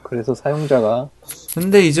사람들은. 그래서 사용자가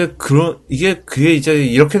근데 이제 그게 이제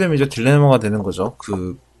이렇게 되면 이제 딜레마가 되는 거죠.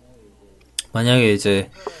 만약에 이제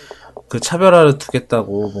그 차별화를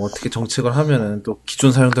두겠다고 뭐 어떻게 정책을 하면은 또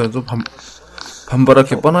기존 사용자는 또 반발할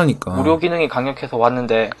게 뻔하니까. 무료 기능이 강력해서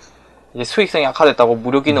왔는데 이제 수익성이 악화됐다고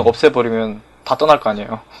무료 기능 없애버리면 다 떠날 거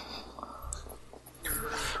아니에요.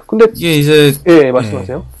 근데 이게 이제 예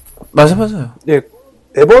말씀하세요. 맞아요. 예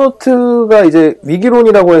에버노트가 이제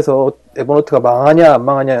위기론이라고 해서 에버노트가 망하냐 안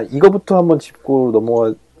망하냐 이거부터 한번 짚고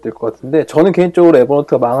넘어가야 될 것 같은데 저는 개인적으로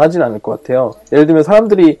에버노트가 망하진 않을 것 같아요. 예를 들면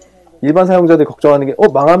사람들이 일반 사용자들이 걱정하는 게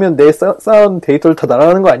망하면 내 쌓은 데이터를 다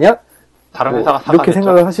날아가는 거 아니야? 다른 회사가 뭐 이렇게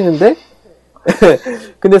생각을 하시는데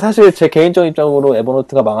근데 사실 제 개인적인 입장으로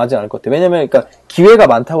에버노트가 망하지 않을 것 같아요. 왜냐면 그러니까 기회가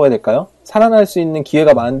많다고 해야 될까요? 살아날 수 있는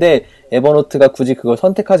기회가 많은데 에버노트가 굳이 그걸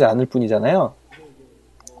선택하지 않을 뿐이잖아요.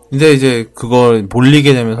 근데 이제 그걸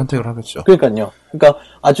몰리게 되면 선택을 하겠죠. 그러니까요. 그러니까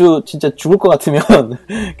아주 진짜 죽을 것 같으면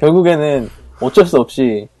결국에는 어쩔 수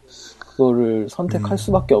없이 그거를 선택할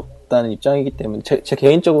수밖에 없다는 입장이기 때문에 제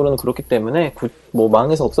개인적으로는 그렇기 때문에 뭐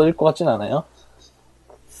망해서 없어질 것 같진 않아요.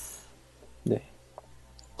 네.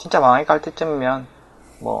 진짜 망하게 갈 때쯤이면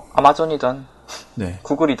뭐 아마존이든 네.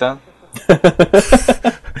 구글이든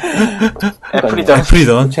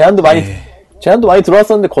애플이든 제안도 많이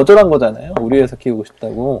들어왔었는데 거절한 거잖아요. 우리 회사 키우고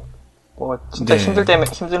싶다고. 뭐 진짜 네.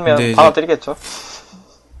 힘들면 받아들이겠죠.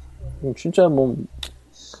 진짜 뭐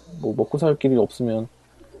먹고 살 길이 없으면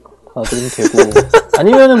받아들이면 되고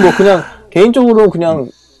아니면은 뭐 그냥 개인적으로 그냥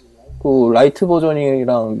그 라이트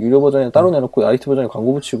버전이랑 유료 버전이 따로 내놓고 라이트 버전에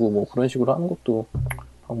광고 붙이고 뭐 그런 식으로 하는 것도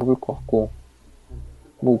방법일 것 같고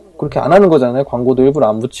뭐 그렇게 안 하는 거잖아요. 광고도 일부러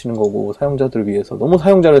안 붙이는 거고 사용자들을 위해서 너무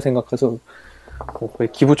사용자를 생각해서 뭐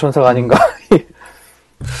거의 기부천사가 아닌가.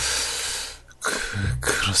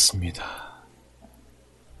 그렇습니다.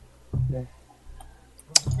 네.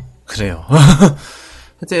 그래요.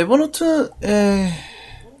 하여튼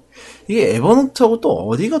이게 에버노트하고 또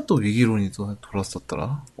어디가 또 위기론이 또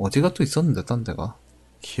돌았었더라? 어디가 또 있었는데 딴 데가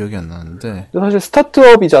기억이 안 나는데. 사실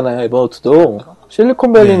스타트업이잖아요. 에버노트도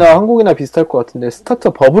실리콘밸리나 네. 한국이나 비슷할 것 같은데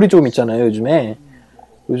스타트업 버블이 좀 있잖아요. 요즘에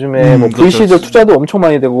뭐 VC들 그렇죠. 투자도 엄청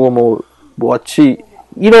많이 되고 뭐 마치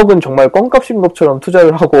 1억은 정말 껌값인 것처럼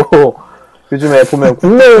투자를 하고 요즘에 보면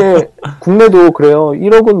국내도 그래요.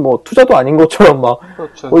 1억은 뭐 투자도 아닌 것처럼 막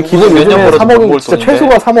그렇죠. 거의 기본 요즘에 3억이 진짜 돈인데.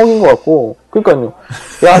 최소가 3억인 것 같고 그러니까요.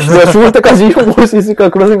 야 내가 죽을 때까지 1억 모을 수 있을까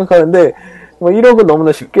그런 생각하는데 뭐 1억은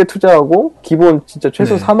너무나 쉽게 투자하고 기본 진짜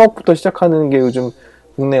최소 네. 3억부터 시작하는 게 요즘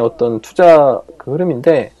국내 어떤 투자 그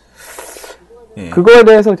흐름인데 예. 그거에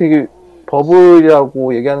대해서 되게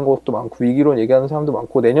버블이라고 얘기하는 것도 많고 위기론 얘기하는 사람도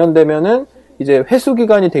많고 내년 되면은 이제 회수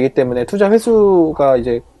기간이 되기 때문에 투자 회수가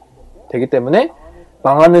이제 되기 때문에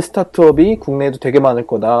망하는 스타트업이 국내에도 되게 많을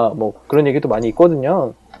거다. 뭐 그런 얘기도 많이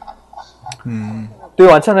있거든요. 되게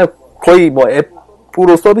많잖아요. 거의 뭐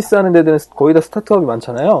앱으로 서비스하는 데들은 거의 다 스타트업이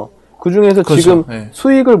많잖아요. 그 중에서 그렇죠. 지금 네.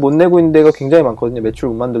 수익을 못 내고 있는 데가 굉장히 많거든요. 매출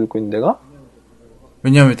못 만들고 있는 데가.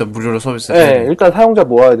 왜냐면 일단 무료로 서비스. 네, 일단 사용자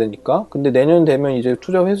모아야 되니까. 근데 내년 되면 이제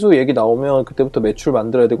투자 회수 얘기 나오면 그때부터 매출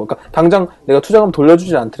만들어야 되고, 그러니까 당장 내가 투자금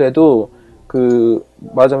돌려주지 않더라도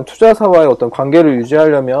말하자면 투자사와의 어떤 관계를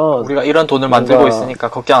유지하려면 우리가 이런 돈을 만들고 있으니까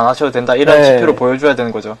걱정 안 하셔도 된다. 이런 네. 지표를 보여줘야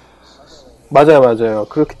되는 거죠. 맞아요.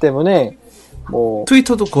 그렇기 때문에 뭐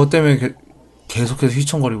트위터도 그것 때문에 계속해서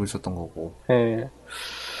휘청거리고 있었던 거고. 예.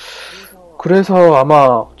 그래서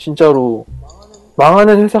아마 진짜로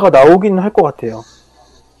망하는 회사가 나오긴 할 것 같아요.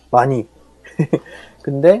 많이.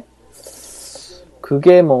 근데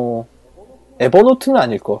그게 뭐 에버노트는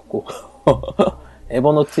아닐 것 같고.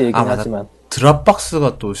 에버노트 얘기는 맞아. 하지만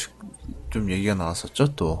드랍박스가 또 좀 얘기가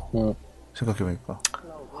나왔었죠, 또. 음. 생각해보니까.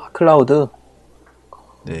 클라우드.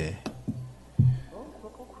 네.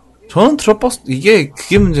 저는 드랍박스,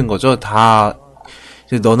 그게 문제인 거죠. 다,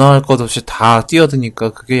 이제 너나 할 것 없이 다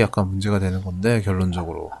뛰어드니까 그게 약간 문제가 되는 건데,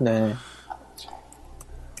 결론적으로. 네.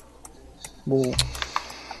 뭐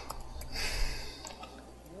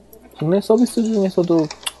국내 서비스 중에서도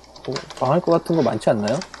뭐 망할 것 같은 거 많지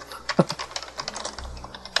않나요?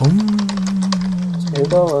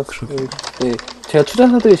 제가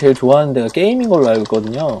투자사들이 제일 좋아하는 데가 게임인 걸로 알고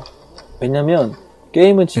있거든요. 왜냐면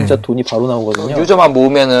게임은 진짜 돈이 바로 나오거든요. 유저만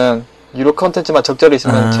모으면은 유료 컨텐츠만 적절히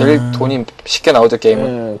있으면 제일 돈이 쉽게 나오죠,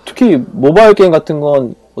 게임은. 네, 특히 모바일 게임 같은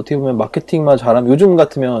건 어떻게 보면 마케팅만 잘하면 요즘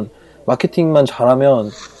같으면 마케팅만 잘하면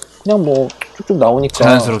그냥 뭐 쭉쭉 나오니까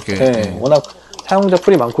자연스럽게. 네, 워낙 사용자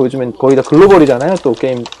풀이 많고 요즘엔 거의 다 글로벌이잖아요. 또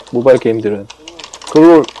모바일 게임들은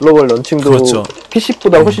글로벌 런칭도 그렇죠.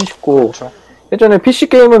 PC보다 훨씬 쉽고 그렇죠. 예전에 PC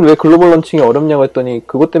게임은 왜 글로벌 런칭이 어렵냐고 했더니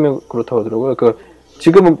그것 때문에 그렇다고 하더라고요.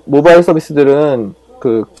 지금은 모바일 서비스들은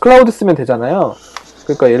클라우드 쓰면 되잖아요.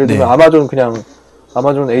 그러니까 예를 들면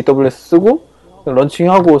아마존 AWS 쓰고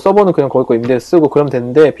런칭하고 서버는 그냥 거기 거 임대해서 쓰고 그러면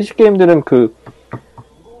되는데 PC 게임들은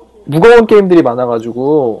무거운 게임들이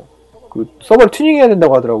많아가지고 서버를 튜닝해야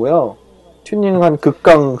된다고 하더라고요. 튜닝한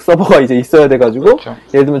극강 서버가 이제 있어야 돼가지고 그렇죠.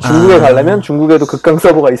 예를 들면 중국에 가려면 중국에도 극강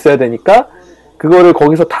서버가 있어야 되니까 그거를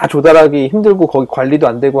거기서 다 조달하기 힘들고 거기 관리도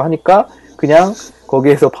안 되고 하니까 그냥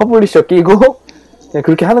거기에서 퍼블리셔 끼고 그냥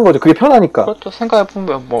그렇게 하는 거죠. 그게 편하니까. 그것도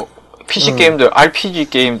생각해보면 PC 게임들, RPG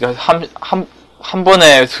게임들 한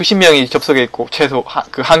번에 수십 명이 접속해 있고 최소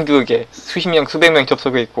한국에 수십 명, 수백 명이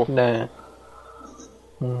접속해 있고. 네.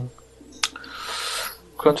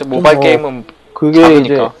 그런데 모바일 게임은 그게 작으니까.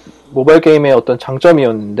 이제 모바일 게임의 어떤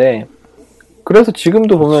장점이었는데 그래서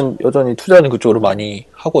지금도 보면 여전히 투자는 그쪽으로 많이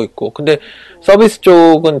하고 있고 근데 서비스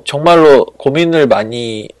쪽은 정말로 고민을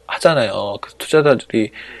많이 하잖아요. 그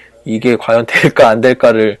투자자들이 이게 과연 될까 안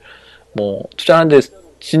될까를 투자하는데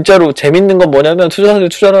진짜로 재밌는 건 뭐냐면 투자자들이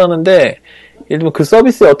투자를 하는데 예를 들면 그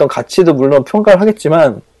서비스의 어떤 가치도 물론 평가를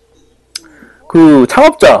하겠지만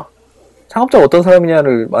창업자가 어떤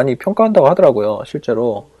사람이냐를 많이 평가한다고 하더라고요.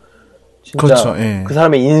 실제로 진짜 그렇죠, 예. 그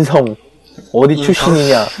사람의 인성 어디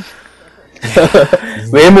출신이냐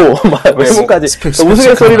외모까지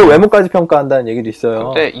우스갯소리로 외모까지 평가한다는 얘기도 있어요.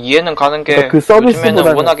 근데 이해는 가는 게 그러니까 그 서비스보다는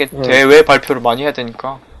요즘에는 워낙에 대외 발표를 많이 해야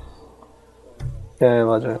되니까. 네,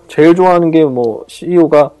 맞아요. 제일 좋아하는 게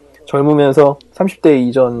CEO가 젊으면서 30대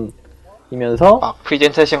이전이면서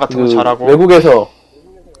프리젠테이션 같은 거 잘하고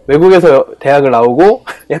외국에서 대학을 나오고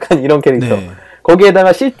약간 이런 캐릭터. 네.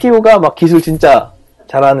 거기에다가 CTO가 막 기술 진짜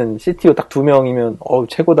잘하는 CTO 딱 2명이면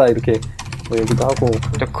최고다 이렇게 얘기도 하고.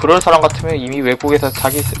 근데 그럴 사람 같으면 이미 외국에서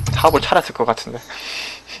자기 사업을 차렸을 것 같은데.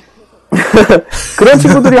 그런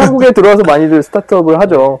친구들이 한국에 들어와서 많이들 스타트업을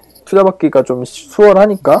하죠. 투자받기가 좀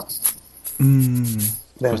수월하니까.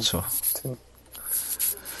 네. 그렇죠.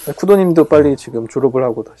 쿠도님도 빨리 지금 졸업을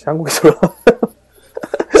하고 다시 한국에 돌아.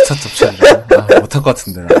 스타트업 차리라. 못할 것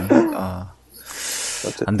같은데 나는.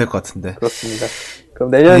 안 될 것 같은데. 그렇습니다. 그럼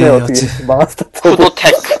내년에 어떻게 망한 스타트업?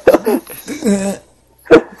 쿠도텍.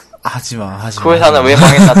 하지마. 그 회사는 왜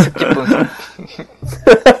망했나 특집 분석.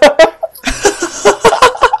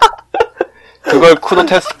 그걸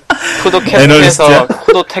쿠도캐스트에서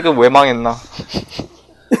쿠도텍은 왜 망했나.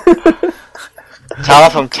 자아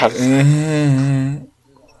성찰.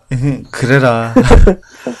 그래라.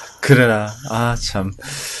 참.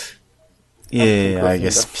 예,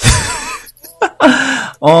 알겠습니다.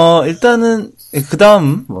 일단은 그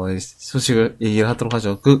다음 소식을 얘기를 하도록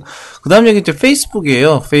하죠. 그 다음 얘기 이제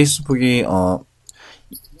페이스북이에요. 페이스북이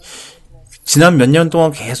지난 몇 년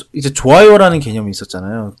동안 계속 이제 좋아요라는 개념이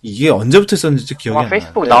있었잖아요. 이게 언제부터 있었는지 기억이 안 나요.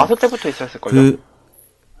 페이스북 나왔을 때부터 있었을걸요?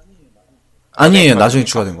 아니에요. 나중에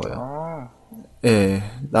추가된 거예요. 예.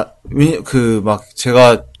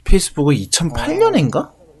 제가 페이스북을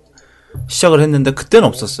 2008년인가? 시작을 했는데 그때는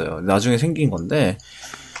없었어요. 나중에 생긴 건데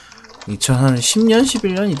 2010년,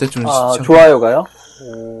 11년 이때쯤 좋아요가요?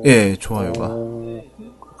 예, 좋아요가.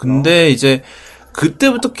 근데 이제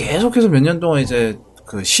그때부터 계속해서 몇 년 동안 이제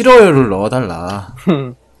싫어요를 넣어달라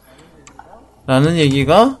라는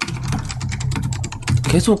얘기가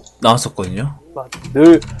계속 나왔었거든요.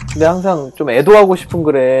 근데 항상 좀 애도하고 싶은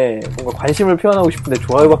글에 뭔가 관심을 표현하고 싶은데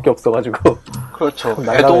좋아요밖에 없어가지고. 그렇죠.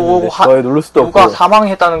 좋아요 누를 수도 누가 없고.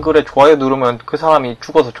 사망했다는 글에 좋아요 누르면 그 사람이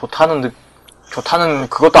죽어서 좋다는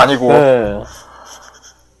그것도 아니고. 네.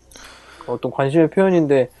 어떤 관심의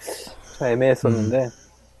표현인데 참 애매했었는데.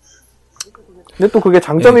 근데 또 그게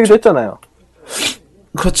장점이기도 했잖아요.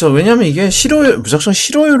 그렇죠. 왜냐면 이게 무작정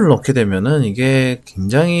싫어요를 넣게 되면은 이게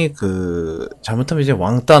굉장히 잘못하면 이제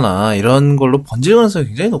왕따나 이런 걸로 번질 가능성이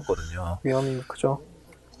굉장히 높거든요. 위험이 크죠.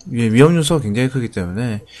 위험 요소가 굉장히 크기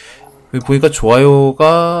때문에. 보니까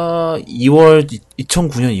좋아요가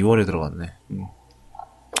 2009년 2월에 들어갔네.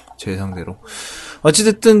 제 상대로.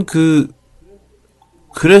 어찌됐든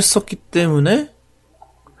그랬었기 때문에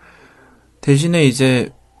대신에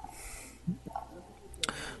이제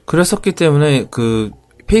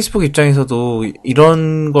페이스북 입장에서도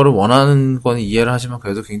이런 거를 원하는 건 이해를 하지만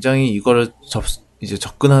그래도 굉장히 이거를 이제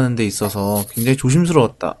접근하는 데 있어서 굉장히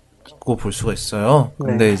조심스러웠다고 볼 수가 있어요.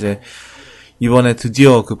 근데 네. 이제 이번에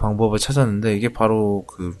드디어 그 방법을 찾았는데 이게 바로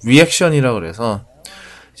리액션이라 그래서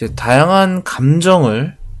이제 다양한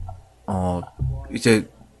감정을 이제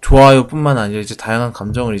좋아요뿐만 아니라 이제 다양한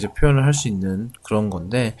감정을 이제 표현을 할 수 있는 그런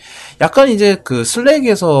건데 약간 이제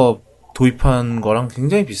슬랙에서 도입한 거랑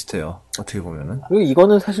굉장히 비슷해요. 어떻게 보면은. 그리고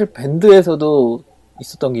이거는 사실 밴드에서도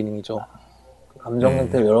있었던 기능이죠. 감정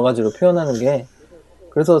상태를 여러 가지로 표현하는 게.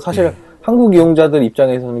 그래서 사실 한국 이용자들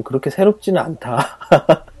입장에서는 그렇게 새롭지는 않다.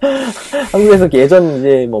 한국에서 예전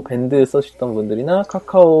이제 뭐 밴드 쓰셨던 분들이나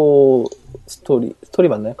카카오 스토리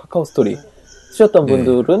맞나요? 카카오 스토리 쓰셨던 네.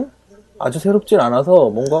 분들은 아주 새롭진 않아서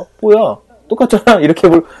뭔가 뭐야 똑같잖아 이렇게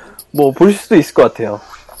보실 수도 있을 것 같아요.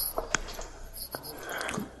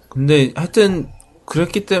 근데 하여튼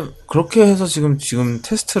그랬기 때문에 그렇게 해서 지금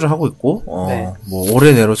테스트를 하고 있고 네. 뭐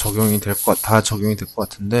올해 내로 다 적용이 될 것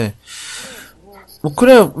같은데 뭐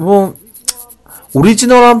그래 뭐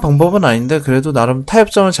오리지널한 방법은 아닌데 그래도 나름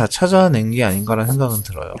타협점을 잘 찾아낸 게 아닌가라는 생각은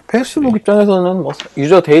들어요. 페이스북 입장에서는 뭐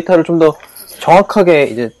유저 데이터를 좀 더 정확하게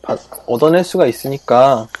이제 얻어낼 수가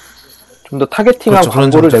있으니까 좀 더 타겟팅한 그렇죠,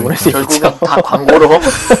 그런 광고를 장점이 내보낼 수 있죠. 결국은 다 광고로.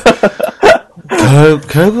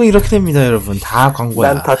 결국 이렇게 됩니다, 여러분. 다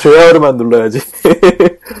광고야. 난 다 좋아요만 눌러야지.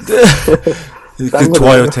 그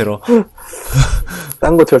좋아요 테러.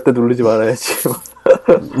 딴 거 절대 누르지 말아야지.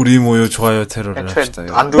 우리 모여 좋아요 테러를 애초에 합시다.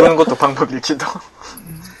 안 누르는 것도 방법일지도.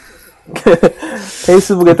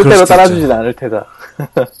 페이스북의 그럴 뜻대로 수도 따라주진 있죠. 않을 테다.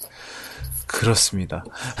 그렇습니다.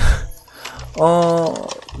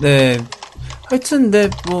 네. 하여튼, 네,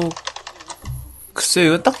 뭐,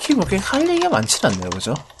 글쎄요, 이거 딱히 그렇게 할 얘기가 많지는 않네요,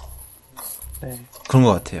 그죠? 네. 그런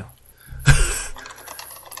것 같아요.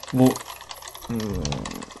 뭐,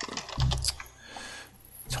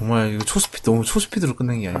 정말 이거 너무 초스피드로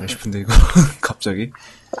끝낸 게 아닌가 싶은데, 이거, 갑자기.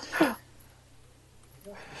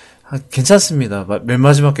 괜찮습니다. 맨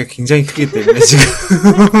마지막 게 굉장히 크기 때문에, 지금.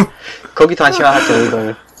 거기도 한 시간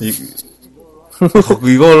하죠.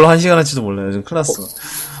 이걸로 한 시간 할지도 몰라요. 지금 큰일 났어.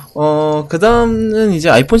 그 다음은 이제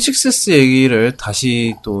아이폰 6s 얘기를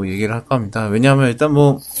다시 또 얘기를 할까 합니다. 왜냐하면 일단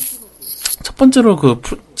뭐, 첫 번째로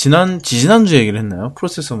지지난주 얘기를 했나요?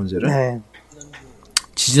 프로세서 문제를? 네.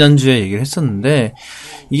 지지난주에 얘기를 했었는데,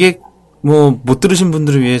 이게 뭐, 못 들으신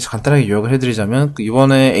분들을 위해 간단하게 요약을 해드리자면,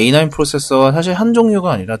 이번에 A9 프로세서가 사실 한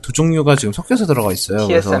종류가 아니라 두 종류가 지금 섞여서 들어가 있어요.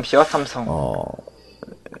 TSMC와 삼성.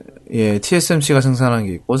 예, TSMC가 생산한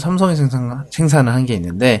게 있고, 삼성이 생산을 한 게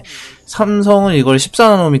있는데, 삼성은 이걸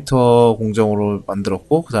 14나노미터 공정으로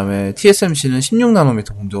만들었고, 그 다음에 TSMC는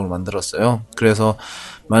 16나노미터 공정으로 만들었어요. 그래서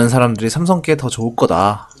많은 사람들이 삼성께 더 좋을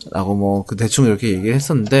거다라고 뭐, 대충 이렇게 얘기를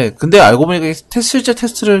했었는데, 근데 알고 보니까 실제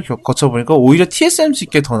테스트를 거쳐보니까 오히려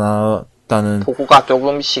TSMC께 더 나았다는 보고가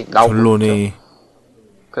조금씩 나오고 결론이, 있죠.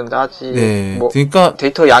 근데 아직 네, 뭐 그러니까,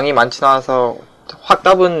 데이터 양이 많지 않아서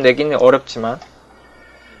확답은 내기는 어렵지만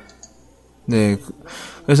네.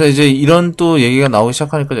 그래서 이제 이런 또 얘기가 나오기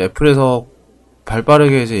시작하니까 애플에서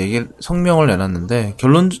발빠르게 이제 성명을 내놨는데,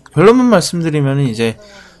 결론만 말씀드리면은 이제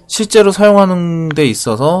실제로 사용하는 데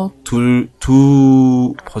있어서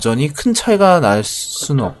두 버전이 큰 차이가 날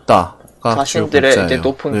수는 없다가 자신들의 주요 이제 문자예요.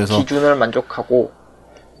 높은 그래서 기준을 만족하고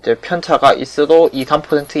이제 편차가 있어도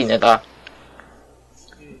 2-3% 이내다.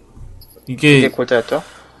 이게 이게 골자였죠?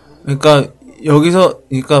 그러니까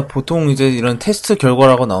보통 이제 이런 테스트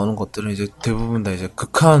결과라고 나오는 것들은 이제 대부분 다 이제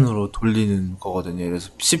극한으로 돌리는 거거든요. 그래서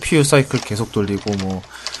CPU 사이클 계속 돌리고 뭐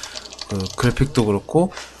그래픽도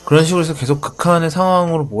그렇고 그런 식으로 해서 계속 극한의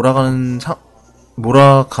상황으로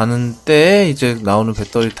몰아가는 때에 이제 나오는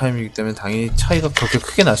배터리 타임이기 때문에 당연히 차이가 그렇게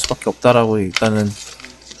크게 날 수밖에 없다라고 일단은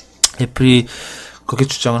애플이 그렇게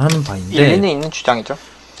주장을 하는 바인데. 일리는 있는 주장이죠.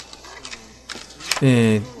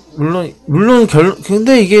 예. 물론,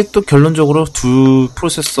 근데 이게 또 결론적으로 두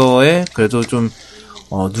프로세서에 그래도 좀,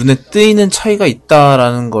 눈에 띄는 차이가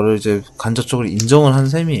있다라는 거를 이제 간접적으로 인정을 한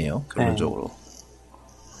셈이에요. 결론적으로.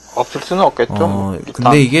 없을 수는 없겠죠.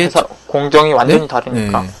 근데 이게, 공정이 완전히 네?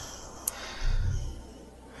 다르니까.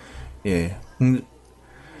 네. 예.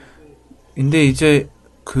 근데 이제,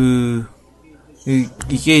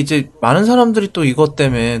 이게 이제 많은 사람들이 또 이것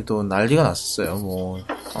때문에 또 난리가 났었어요.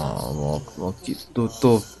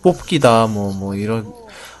 또 뽑기다, 이런.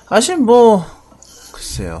 사실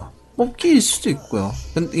글쎄요. 뽑기일 수도 있고요.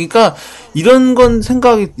 그러니까, 이런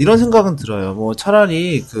생각은 들어요.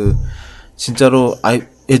 차라리 진짜로,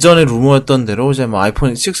 예전에 루머였던 대로 이제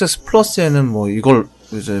아이폰 6s 플러스에는 이걸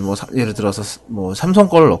이제 예를 들어서 삼성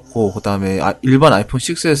거를 넣고 그다음에 일반 아이폰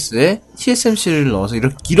 6s에 TSMC를 넣어서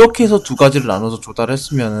이렇게 해서 두 가지를 나눠서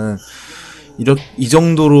조달했으면은 이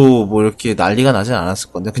정도로 이렇게 난리가 나진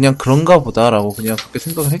않았을 건데 그냥 그런가 보다라고 그냥 그렇게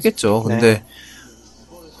생각을 했겠죠. 근데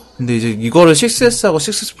이제 이거를 6s하고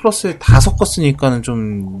 6s 플러스에 다 섞었으니까는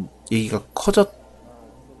좀 얘기가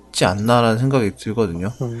커졌지 않나라는 생각이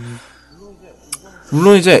들거든요.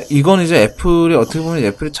 물론 이건 애플이 어떻게 보면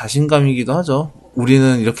애플의 자신감이기도 하죠.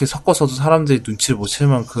 우리는 이렇게 섞어서도 사람들이 눈치를 못 챌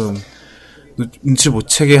만큼 눈치를 못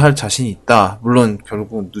채게 할 자신이 있다. 물론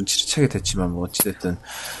결국은 눈치를 채게 됐지만 어찌됐든.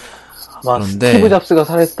 아마 그런데 스티브 잡스가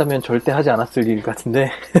살아있다면 절대 하지 않았을 일 같은데.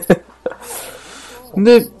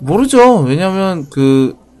 근데 모르죠. 왜냐면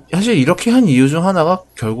사실 이렇게 한 이유 중 하나가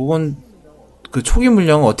결국은 그 초기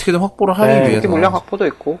물량을 어떻게든 확보를 하기 네, 위해서. 초기 물량 확보도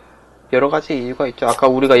있고 여러 가지 이유가 있죠. 아까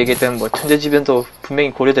우리가 얘기했던 뭐 천재지변도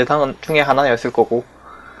분명히 고려 대상 중에 하나였을 거고.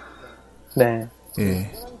 네.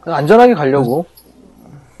 예. 안전하게 가려고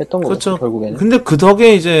했던 그렇죠. 거죠, 결국에는. 근데 그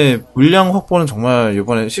덕에 이제 물량 확보는 정말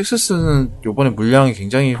요번에 식스스는 요번에 물량이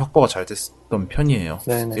굉장히 확보가 잘 됐던 편이에요.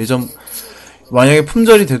 네네. 예전 만약에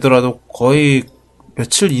품절이 되더라도 거의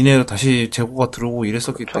며칠 이내로 다시 재고가 들어오고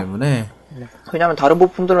이랬었기 그렇죠. 때문에. 왜냐면 다른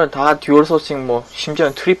부품들은 다 듀얼 소싱 뭐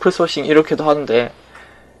심지어는 트리플 소싱 이렇게도 하는데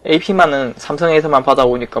AP만은 삼성에서만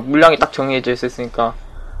받아오니까 물량이 딱 정해져 있었으니까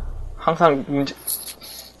항상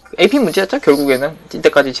AP 문제였죠. 결국에는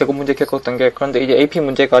이때까지 재고 문제 겪었던 게. 그런데 이제 AP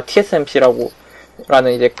문제가 TSMC라고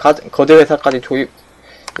라는 이제 거대 회사까지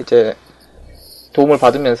이제 도움을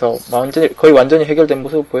받으면서 거의 완전히 해결된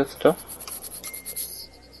모습을 보였었죠.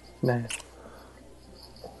 네.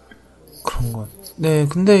 그런 것. 네,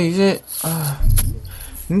 근데 이제,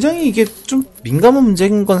 굉장히 이게 좀 민감한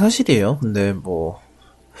문제인 건 사실이에요. 근데 뭐,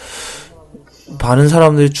 많은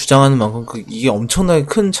사람들이 주장하는 만큼 이게 엄청나게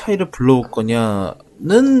큰 차이를 불러올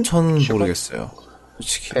거냐는 저는 모르겠어요.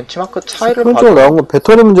 솔직히. 벤치마크 차이를 기본적으로 나온 건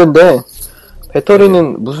배터리 문제인데,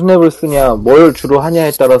 배터리는 무슨 앱을 쓰냐, 뭘 주로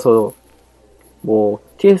하냐에 따라서, 뭐,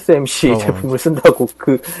 TSMC 제품을 쓴다고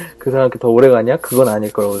그 사람한테 더 오래 가냐? 그건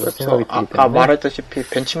아닐 거라고 생각이 들기 때문에. 아까 말했다시피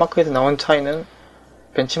벤치마크에서 나온 차이는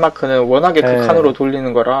벤치마크는 워낙에 극한으로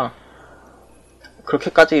돌리는 거라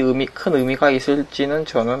그렇게까지 큰 의미가 있을지는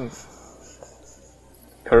저는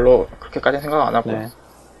별로 그렇게까지 생각 안 하고. 네.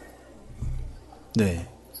 네.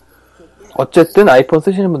 어쨌든 아이폰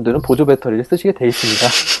쓰시는 분들은 보조 배터리를 쓰시게 돼 있습니다.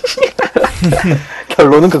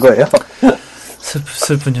 결론은 그거예요.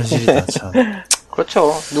 슬픈 현실이다, 참.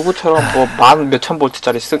 그렇죠. 누구처럼 뭐 만 몇천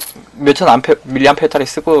볼트짜리 몇천 밀리암페어짜리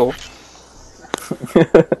쓰고.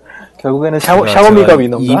 결국에는 샤오미가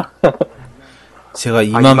위너인가? 제가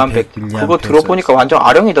 2100 그거 들어보니까 완전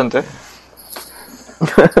아령이던데.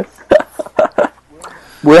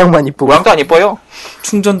 모양만 이쁘고. 모양도 안 이뻐요.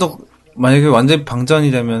 충전도 만약에 완전히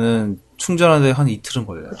방전이 되면은 충전하는데 한 이틀은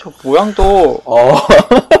걸려요. 그렇죠. 모양도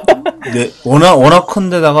네,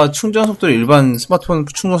 워낙컨대다가 충전 속도를 일반 스마트폰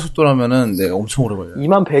충전 속도라면은 네, 엄청 오래 걸려요.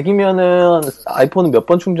 2100이면은 아이폰은 몇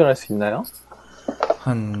번 충전할 수 있나요?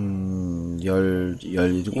 한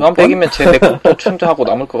 17번? 2100이면 제 맥북도 충전하고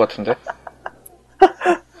남을 것 같은데.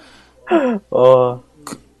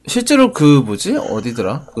 실제로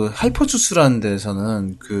어디더라? 그 하이퍼주스라는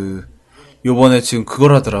데서는 요번에 지금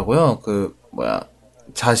그걸 하더라고요.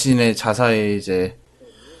 자사의 이제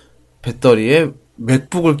배터리에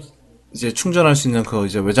맥북을 이제 충전할 수 있는 그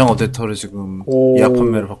이제 외장 어댑터를 지금 예약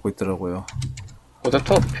판매를 받고 있더라고요.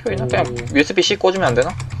 어댑터 필요 있나? 그냥 USB-C 꽂으면 안 되나?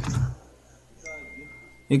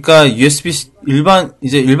 그러니까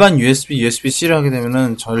일반 USB-C를 하게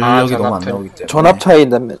되면은 전력이 너무 안 나오기 때문에. 전압 차이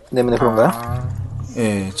때문에 그런가요?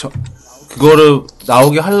 예, 그거를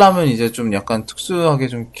나오게 하려면 이제 좀 약간 특수하게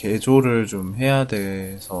좀 개조를 좀 해야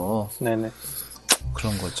돼서. 네네.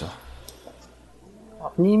 그런 거죠.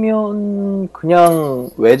 아니면 그냥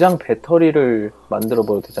외장 배터리를 만들어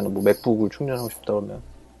버려도 되잖아요. 뭐 맥북을 충전하고 싶다 그러면.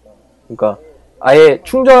 그러니까 아예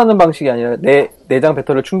충전하는 방식이 아니라 내장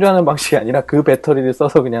배터리를 충전하는 방식이 아니라 그 배터리를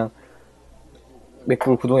써서 그냥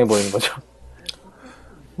맥북을 구동해 버리는 거죠.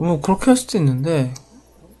 뭐 그렇게 할 수도 있는데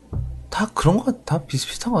다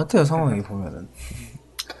비슷비슷한 것 같아요. 상황이 보면은.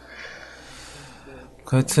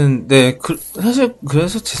 하여튼 네, 사실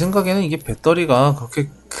그래서 제 생각에는 이게 배터리가 그렇게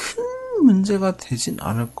큰 문제가 되진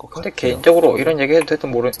않을 것 같아요. 근데 개인적으로 이런 얘기 해도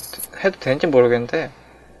되는지 모르겠는데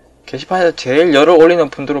게시판에서 제일 열을 올리는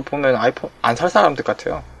분들을 보면 아이폰 안 살 사람들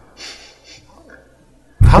같아요.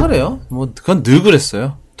 다 그래요. 뭐 그건 늘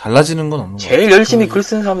그랬어요. 달라지는 건 없는 것 같아요. 제일 열심히 글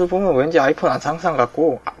쓰는 사람들 보면 왠지 아이폰 안 사는 사람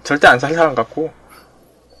같고 절대 안 살 사람 같고.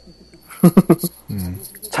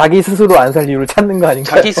 자기 스스로 안 살 이유를 찾는 거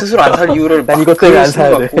아닌가요? 자기 스스로 안 살 이유를 난 이것 때문에 안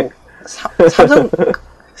사야 돼.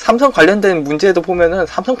 삼성 관련된 문제도 보면은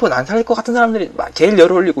삼성폰 안 살 것 같은 사람들이 제일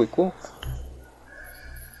열을 올리고 있고.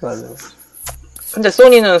 맞아요. 근데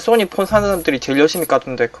소니는 소니 폰 사는 사람들이 제일 열심히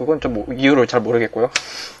까던데 그건 좀 이유를 잘 모르겠고요.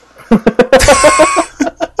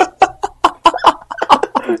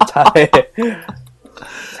 잘해.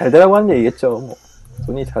 잘 되라고 하는 얘기겠죠. 뭐.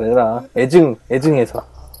 소니 잘해라. 애증해서.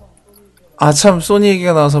 참 소니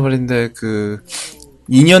얘기가 나와서 말인데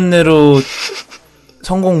 2년 내로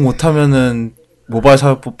성공 못하면은 모바일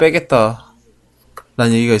사업부 빼겠다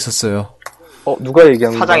라는 얘기가 있었어요. 누가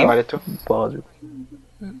얘기한 거야? 사장이 말했죠. 봐가지고.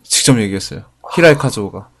 직접 얘기했어요. 히라이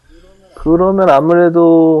카즈오가. 그러면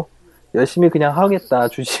아무래도 열심히 그냥 하겠다.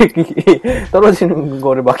 주식이 떨어지는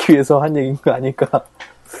거를 막기 위해서 한 얘기인 거 아닐까.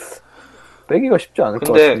 빼기가 쉽지 않을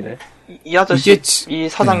것 같은데. 이 아저씨, 이게 이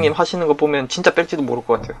사장님 하시는 거 보면 진짜 뺄지도 모를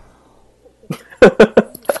것 같아요.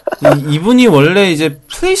 이분이 원래 이제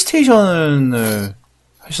플레이스테이션을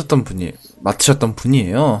맡으셨던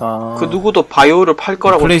분이에요. 아, 그 누구도 바이오를 팔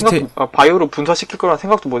거라고 플레이스테- 바이오를 분사시킬 거라는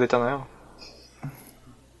생각도 못 했잖아요.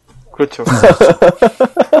 그렇죠.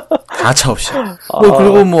 가차없이. 아,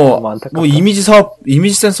 그리고 너무 안타깝다. 이미지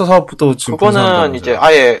센서 사업부터 지금 그거는 분사한다고 이제 그러잖아요.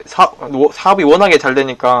 아예 사업이 워낙에 잘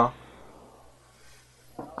되니까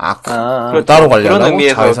아, 그렇죠. 따로 그런 관리하려고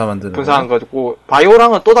의미에서 자회사 만드는 분사한 거고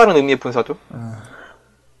바이오랑은 또 다른 의미의 분사죠.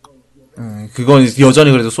 그건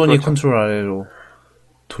여전히 그래도 소니 그렇죠. 컨트롤 아래로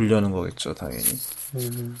돌려는 거겠죠, 당연히.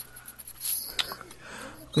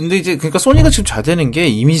 근데 이제 그러니까 소니가 지금 잘 되는 게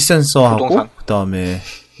이미지 센서하고 부동산. 그다음에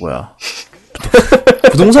뭐야?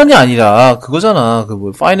 부동산이 아니라 그거잖아. 그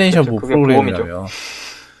뭐 파이낸셜 그렇죠. 뭐 그게 프로그램이라며.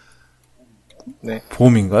 네.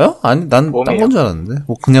 보험인가요? 아니, 난 딴 보험이에요. 건 줄 알았는데.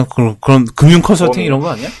 뭐 그냥 그런 금융 컨설팅 보험이에요. 이런 거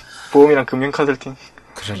아니야? 보험이랑 금융 컨설팅.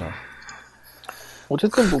 그러잖아.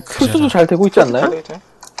 어쨌든 뭐 플스도 잘 되고 있지 않나요? 잘 되죠.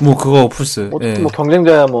 뭐 그거 플스. 어쨌든 예. 뭐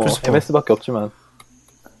경쟁자야 뭐 플스4. MS밖에 없지만.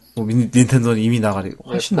 뭐 닌텐도는 이미 나가리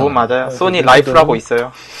훨씬 보험 나가. 맞아요. 소니 네, 라이프라고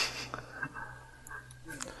있어요.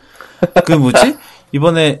 그 뭐지?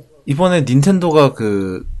 이번에 닌텐도가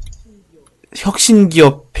그 혁신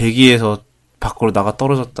기업 100위에서 밖으로 나가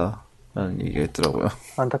떨어졌다라는 얘기가 있더라고요.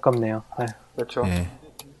 안타깝네요. 아휴. 그렇죠. 예.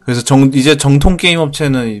 그래서 이제 정통 게임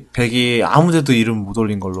업체는 100위 아무데도 이름 못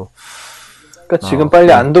올린 걸로. 그러니까 지금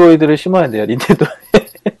빨리 안드로이드를 심어야 돼요, 닌텐도.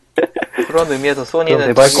 그런 의미에서 그럼 소니는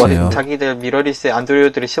대박일 것 같아요. 자기들 미러리스에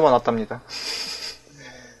안드로이드를 심어놨답니다.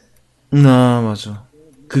 맞아.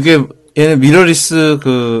 그게 얘는 미러리스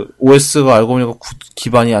그 OS가 알고 보니까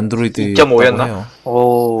기반이 안드로이드 2.5 였나? 해요.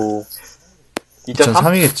 오, 2.3?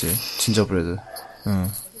 2003이겠지. 진저브레드. 응.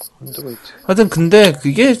 안드로이드. 하여튼 근데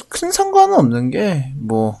그게 큰 상관은 없는 게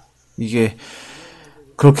뭐 이게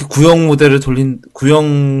그렇게 구형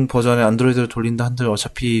버전의 안드로이드를 돌린다 한들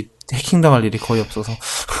어차피 해킹당할 일이 거의 없어서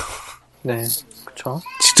네, 그쵸.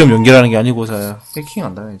 직접 연결하는 게 아니고서야 해킹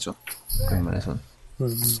안 당하죠. 웬만해선.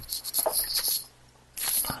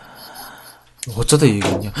 어쩌다 이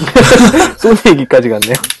얘기했냐. 소니 얘기까지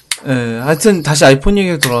갔네요. 예, 하여튼 다시 아이폰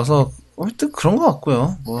얘기에 돌아와서 하여튼 그런 것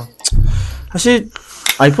같고요. 뭐 사실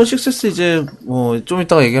아이폰 6S 이제 뭐 좀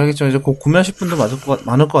이따가 얘기하겠지만 이제 곧 구매하실 분도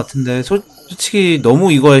많을 것 같은데 솔직히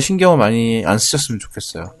너무 이거에 신경을 많이 안 쓰셨으면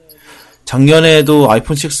좋겠어요. 작년에도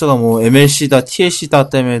아이폰 6가 뭐 MLC다 TLC다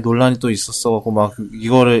때문에 논란이 또 있었어갖고 막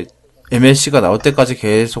이거를 MLC가 나올 때까지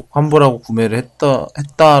계속 환불하고 구매를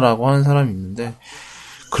했다라고 하는 사람이 있는데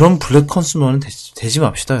그런 블랙 컨슈머는 되지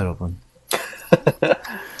맙시다, 여러분.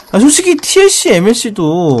 솔직히 TLC,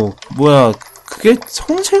 MLC도 뭐야 그게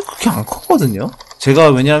성질 그렇게 안 컸거든요.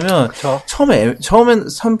 제가 왜냐하면 그쵸. 처음엔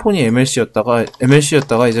 3폰이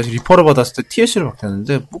MLC였다가 이제 리퍼를 받았을 때 TLC로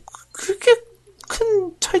바뀌었는데 뭐 그게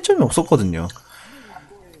큰 차이점이 없었거든요.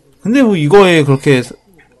 근데 뭐 이거에 그렇게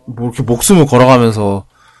뭐 이렇게 목숨을 걸어가면서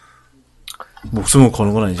목숨을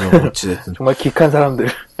거는 건 아니죠. 어찌됐든. 정말 기특한 사람들.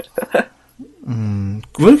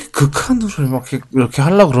 왜 이렇게 극한 소리 막 이렇게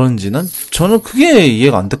하려고 그러는지는 저는 그게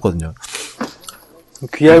이해가 안 됐거든요.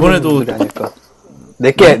 귀할 이번에도 분들이 아닐까.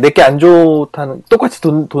 내게 안 좋다는, 똑같이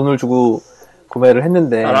돈을 주고 구매를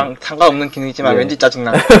했는데. 나랑 상관없는 기능이지만 네. 왠지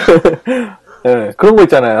짜증나. 예, 그런 거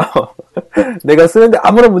있잖아요. 내가 쓰는데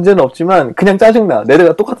아무런 문제는 없지만 그냥 짜증나.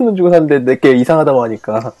 내가 똑같은 돈 주고 샀는데 내게 이상하다고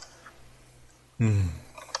하니까.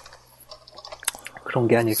 그런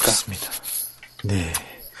게 아닐까. 그렇습니다. 네.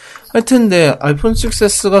 하여튼, 네, 아이폰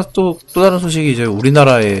 6S가 또 다른 소식이 이제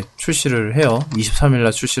우리나라에 출시를 해요.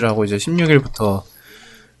 23일날 출시를 하고 이제 16일부터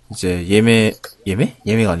이제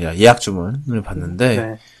예매가 아니라 예약 주문을 받는데,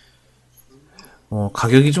 네.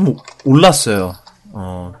 가격이 좀 올랐어요.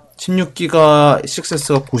 16기가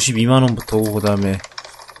 6S가 92만원부터 오고, 그 다음에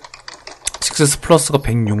 6S 플러스가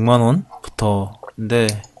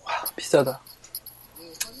 106만원부터인데, 비싸다.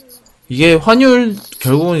 이게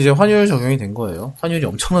결국은 이제 환율 적용이 된 거예요. 환율이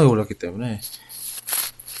엄청나게 올랐기 때문에.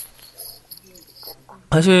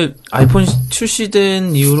 사실, 아이폰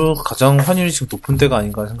출시된 이후로 가장 환율이 지금 높은 때가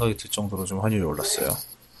아닌가 생각이 들 정도로 좀 환율이 올랐어요.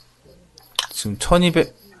 지금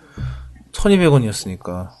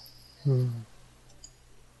 1200원이었으니까.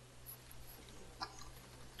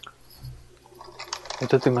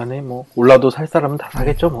 어쨌든 간에 뭐, 올라도 살 사람은 다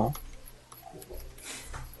사겠죠, 뭐.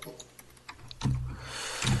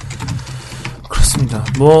 그렇습니다.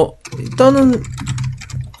 뭐, 일단은,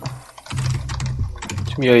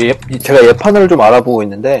 지금 제가 예판을 좀 알아보고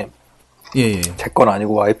있는데, 예. 제 건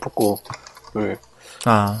아니고 와이프 거를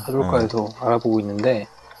사줄까 해서 알아보고 있는데,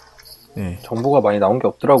 예. 정보가 많이 나온 게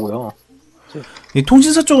없더라고요. 이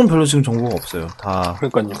통신사 쪽은 별로 지금 정보가 없어요. 다,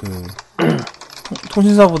 그러니까요.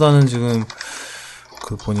 통신사보다는 지금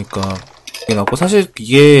그 보니까 이게 낮고 사실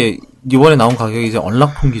이게 이번에 나온 가격이 이제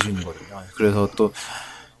언락폰 기준이거든요. 그래서 또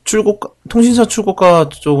통신사 출고가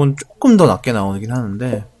쪽은 조금 더 낮게 나오긴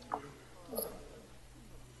하는데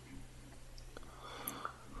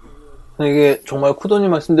이게 정말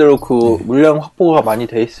쿠도님 말씀대로 그 물량 확보가 많이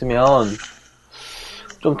돼 있으면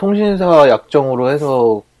좀 통신사 약정으로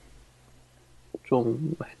해서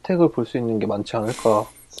좀 혜택을 볼 수 있는 게 많지 않을까.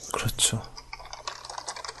 그렇죠.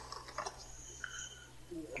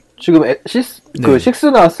 지금 그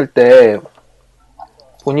 6 나왔을 때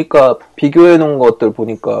보니까 비교해 놓은 것들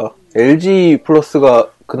보니까 LG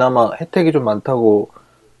플러스가 그나마 혜택이 좀 많다고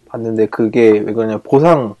봤는데 그게 왜 그러냐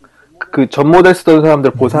보상 그 전 모델 쓰던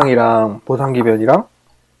사람들 보상이랑 보상 기변이랑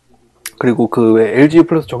그리고 그 왜 LG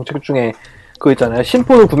플러스 정책 중에 그거 있잖아요.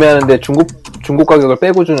 신폰을 구매하는데 중고 가격을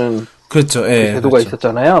빼고 주는 그렇죠. 예, 그 제도가 그렇죠.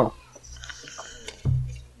 있었잖아요.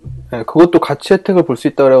 네, 그것도 같이 혜택을 볼 수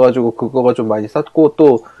있다 그래가지고 그거가 좀 많이 쌌고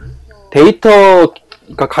또 데이터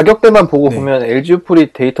그러니까 가격대만 보고 네. 보면 LG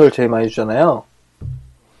우플이 데이터를 제일 많이 주잖아요.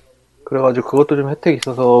 그래가지고 그것도 좀 혜택이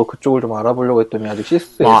있어서 그쪽을 좀 알아보려고 했더니 아직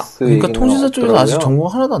 6S 그러니까 얘기는 통신사 쪽에서 아직 없더라고요.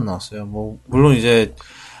 정보가 하나도 안 나왔어요. 뭐 물론 이제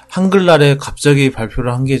한글날에 갑자기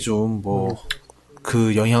발표를 한 게 좀 뭐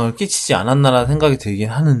그 영향을 끼치지 않았나라는 생각이 들긴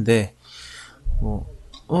하는데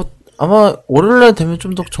아마 월요일날 되면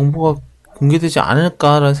좀 더 정보가 공개되지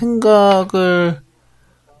않을까라는 생각을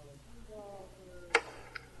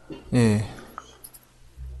예.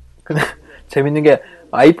 근데 재밌는 게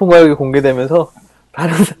아이폰 가격이 공개되면서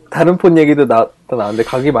다른 폰 얘기도 나왔는데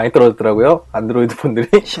가격이 많이 떨어졌더라고요. 안드로이드 폰들이.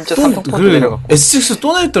 심지어 삼성 폰도 그래 내려갔고. S6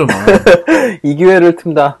 또 내렸더만. 이 기회를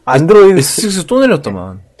틈다. 안드로이드 S6 또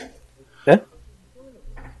내렸더만. 예?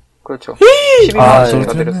 그렇죠. 아, 12만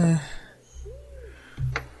원인가 내렸어. 그렇네.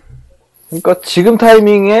 그러니까 지금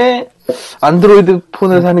타이밍에 안드로이드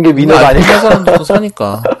폰을 사는 게 민호가 아이폰 아닐까. 사람들도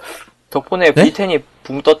사니까. 덕분에 네? V10이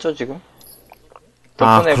붕 떴죠 지금.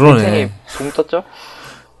 아, 덕분에 그러네. V10이 붕 떴죠.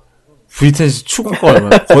 V10 출고가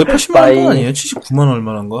얼마야? 거의 80만 원 빠이. 아니에요? 79만 원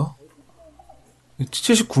얼마란가?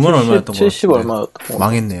 79만 원 얼마였던 거 70 같은데. 얼마였던 거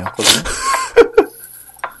망했네요.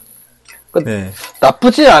 그- 네.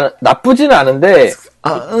 나쁘지는 않은데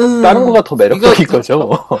다른 거가 더 매력적인 거죠.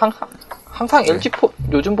 항상 LG 폰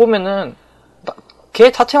요즘 보면은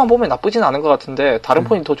걔 자체만 보면 나쁘진 않은 것 같은데 다른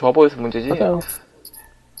폰이 더 좋아 보여서 문제지. 맞아요.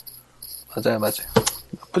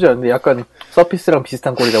 나쁘지 않은데 약간 서피스랑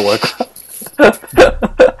비슷한 꼴이라고 할까?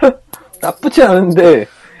 나쁘지 않은데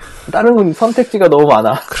다른 건 선택지가 너무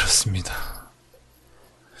많아. 그렇습니다.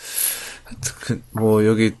 하여튼 뭐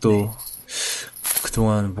여기 또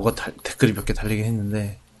그동안 뭐가 댓글이 몇 개 달리긴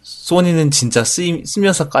했는데 소니는 진짜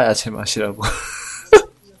쓰면서 까야 제맛이라고.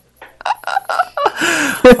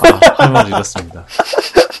 할 말을 잃었습니다.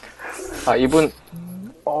 아 이분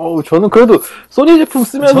저는 그래도 소니 제품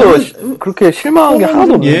쓰면서 그렇게 실망한 게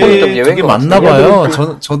하나도 없는 폰이 좀 예, 예외인 그게 것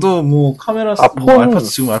맞나봐요. 저도 뭐 카메라 폰.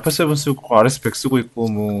 지금 알파7 쓰고 RS100 쓰고 있고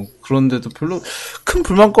뭐 그런데도 별로 큰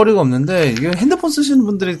불만거리가 없는데 이게 핸드폰 쓰시는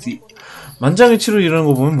분들이 만장일치로 이러는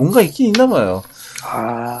거 보면 뭔가 있긴 있나봐요.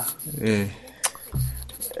 아, 예.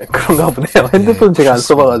 그런가 보네요. 핸드폰 제가 안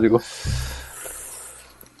써봐가지고.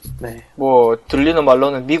 네. 뭐 들리는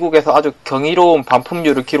말로는 미국에서 아주 경이로운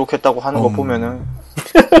반품률을 기록했다고 하는 거 보면은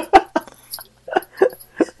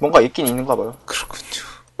뭔가 있긴 있는가 봐요.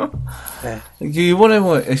 그렇군요. 네. 이게 이번에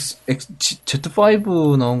뭐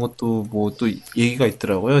Z5 나온 것도 뭐 또 얘기가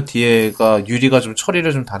있더라고요. 뒤에가 유리가 좀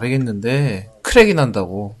처리를 좀 다르겠는데 크랙이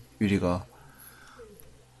난다고 유리가.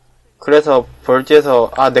 그래서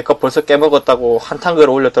벌지에서 내 거 벌써 깨먹었다고 한탄 글을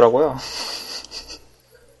올렸더라고요.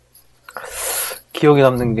 기억에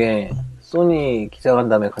남는 게 소니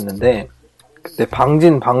기자간담회 갔는데 그때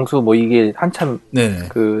방진 방수 뭐 이게 한참 네네.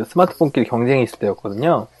 그 스마트폰끼리 경쟁이 있을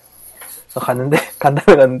때였거든요. 그래서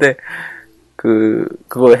간담회 갔는데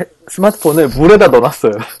그거 스마트폰을 물에다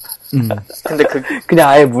넣어놨어요. 근데 그냥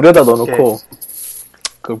아예 물에다 넣어놓고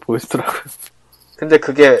그걸 보여주더라고요. 근데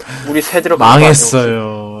그게 우리 새 들어간 거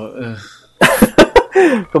망했어요.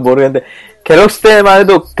 그건 모르겠는데 갤럭시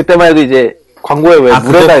그때만 해도 이제 광고에 왜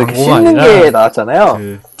물에다 이렇게 광고가 씻는 아니라 게 나왔잖아요.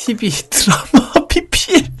 그 TV 드라마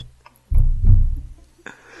PPL.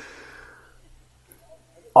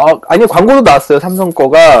 아니 광고도 나왔어요. 삼성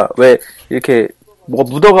거가 왜 이렇게 뭐가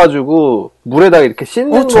묻어가지고 물에다 이렇게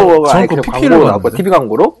씻는 거가 아예 그냥 PPL 광고로 나왔고 TV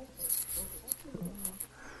광고로.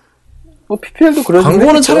 뭐 PPL도 그런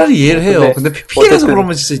광고는 차라리 이해를 해요. 근데 PPL에서 어쨌든.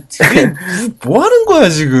 그러면 진짜 이게 뭐 하는 거야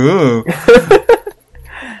지금?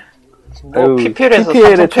 뭐 PPL에서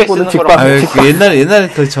PPL 의 삼성 페이 최고는 쓰는 직방. 거랑 그 옛날에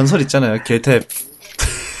그 전설 있잖아요. 게탭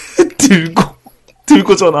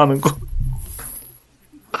들고 전화하는 거.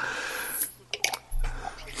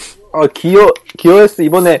 기어S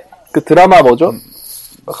이번에 그 드라마 뭐죠?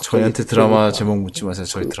 저희한테 드라마 제목 묻지 마세요.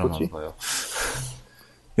 저희 드라마 안 봐요.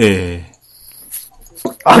 예.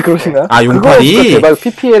 아, 그러신가요? 아, 용팔이? 그거 대박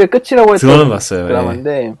PPL의 끝이라고 했던 그거는 봤어요.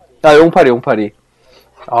 드라마인데. 아, 용팔이.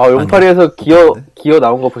 아, 용팔이에서 기어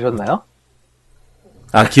나온 거 보셨나요?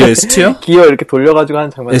 아, 기어 S2요? 기어 이렇게 돌려가지고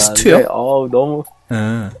하는 장면 S2요? 나왔는데, 너무.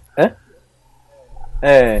 예?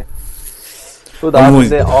 예. 또 너무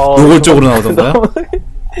나왔는데, 노골적으로 나오던가요?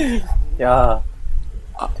 야.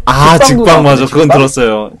 직방 맞아. 그건 직방?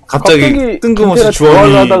 들었어요. 갑자기 뜬금없이 김태가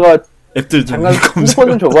주원이 하다가 앱들 좀 잠깐 검색.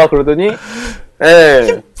 핸드폰 좀 줘봐 그러더니,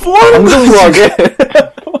 예. 뭐하는 거야? 방송부하게.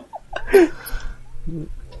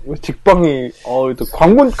 직방이, 또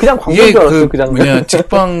그냥 광고인 이게 줄 알았어요, 그 장면. 뭐냐,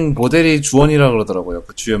 직방 모델이 주원이라 그러더라고요.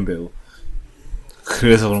 그 주연 배우.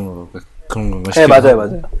 그래서 그런 건가 네, 싶기도 하고.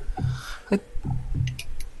 맞아요.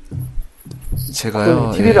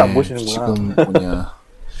 제가요. TV를 안 보시는구나. 지금 뭐냐,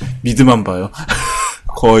 미드만 봐요.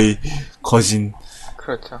 거의 거진.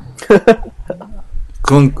 그렇죠.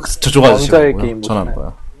 그건 저쪽 왕자의 아저씨고요. 게임 전 안 보시나요?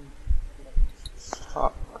 봐요.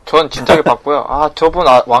 전 진작에 봤고요. 저분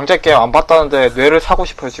왕자 게임 안 봤다는데 뇌를 사고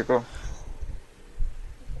싶어요 지금.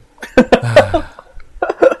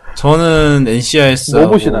 저는 NCIS 뭐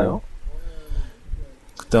보시나요?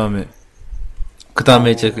 그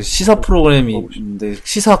다음에 이제 그 시사 프로그램이 있는데,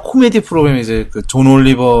 시사 코미디 프로그램이 이제 그 존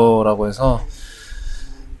올리버라고 해서,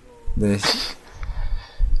 네.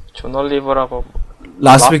 존 올리버라고.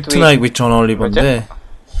 Last Week Tonight with 존 올리버인데,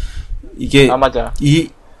 이게, 맞아.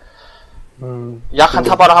 약 한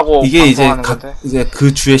사발 하고 이게 이제 건데. 이제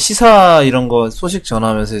그 주에 시사 이런 거 소식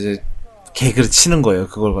전하면서 이제 개그를 치는 거예요.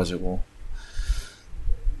 그걸 가지고.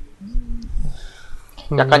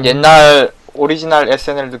 약간 옛날 오리지널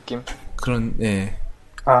SNL 느낌. 그런, 예.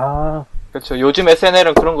 그렇죠. 요즘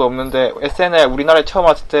SNL은 그런 거 없는데 SNL 우리나라에 처음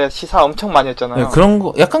왔을 때 시사 엄청 많이 했잖아요. 네, 그런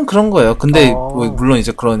거, 약간 그런 거예요. 근데, 뭐 물론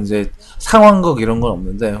이제 그런 이제 상황극 이런 건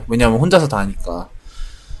없는데, 왜냐면 혼자서 다 하니까.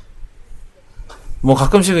 뭐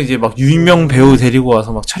가끔씩은 이제 막 유명 배우 데리고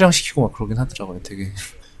와서 막 촬영시키고 막 그러긴 하더라고요. 되게.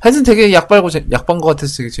 하여튼 되게 약반 거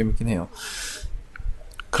같아서 되게 재밌긴 해요.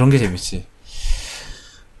 그런 게 재밌지.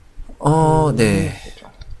 네.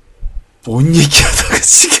 뭔 얘기하다가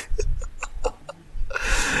지금.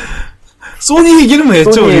 소니 얘기는 뭐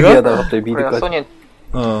했죠, 소니 우리가? 얘기하다가 갑자기 미드까지. 소니.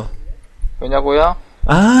 어. 왜냐고요?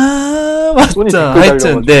 소니 맞다. 댓글 하여튼,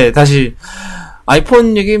 달려가지고. 네, 다시.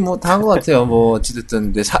 아이폰 얘기 뭐 다 한 것 같아요. 뭐,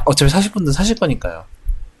 어찌됐든. 네, 어차피 사실 분들 사실 거니까요.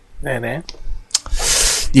 네네.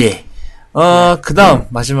 예. 그 다음,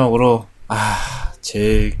 마지막으로,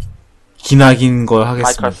 제일 기나긴 걸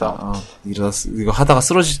하겠습니다. 이거 하다가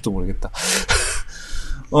쓰러질지도 모르겠다.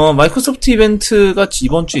 마이크로소프트 이벤트가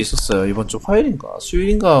이번 주에 있었어요. 이번 주 화요일인가,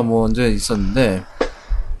 수요일인가, 뭐, 언제 있었는데,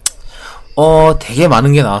 되게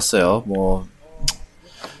많은 게 나왔어요. 뭐,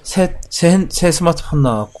 새 스마트폰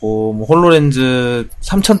나왔고, 뭐, 홀로렌즈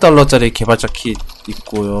 $3,000짜리 개발자 킷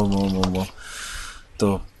있고요.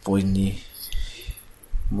 또, 뭐 있니.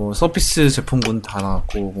 뭐, 서피스 제품군 다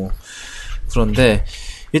나왔고, 뭐, 그런데,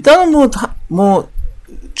 일단은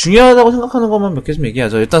중요하다고 생각하는 것만 몇 개 좀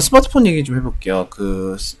얘기하죠. 일단 스마트폰 얘기 좀 해볼게요.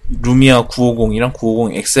 그, 루미아 950이랑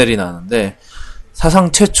 950 XL이 나왔는데,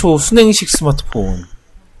 사상 최초 순행식 스마트폰.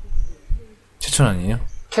 최초는 아니에요?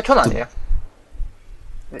 최초는 아니에요.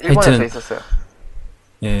 일본에서 하여튼, 있었어요.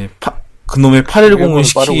 예, 그놈의 810을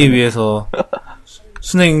시키기 빠르구나. 위해서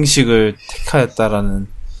순행식을 택하였다라는,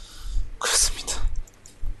 그렇습니다.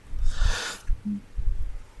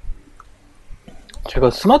 제가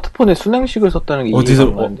스마트폰에 순행식을 썼다는 게 이해가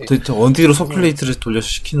안 가는데. 어디로 서큘레이트를 돌려서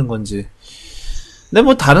시키는 건지. 근데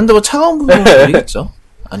뭐 다른 데 뭐 차가운 부분은 아니겠죠?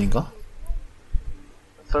 아닌가?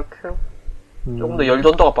 서클? 조금 더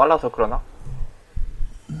열전도가 빨라서 그러나?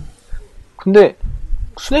 근데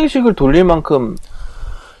순행식을 돌릴 만큼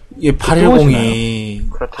이게 810이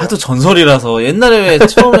그렇대요. 하도 전설이라서 옛날에 왜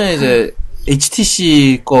처음에 이제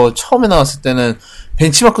HTC 거 처음에 나왔을 때는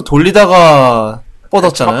벤치마크 돌리다가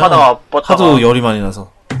뻗었잖아요. 뻗다가. 하도 열이 많이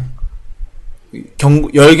나서.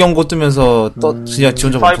 열 경고 뜨면서 그냥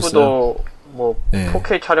지원자 멈췄어요. 5도 뭐 네.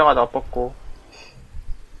 4K 촬영하다 뻗고.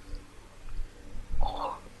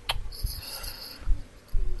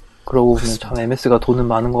 그러고 보면 참 MS가 돈은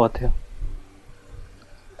많은 것 같아요.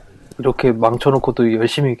 이렇게 망쳐놓고도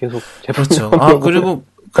열심히 계속 제품 그렇죠.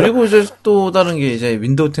 그리고 이제 또 다른 게 이제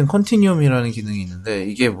윈도우 10 컨티뉴엄이라는 기능이 있는데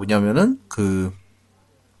이게 뭐냐면은 그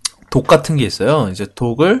독 같은 게 있어요. 이제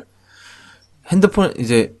독을 핸드폰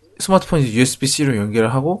이제 스마트폰 USB-C로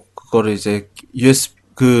연결을 하고 그거를 이제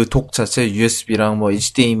그 독 자체 USB랑 뭐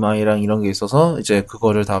HDMI랑 이런 게 있어서 이제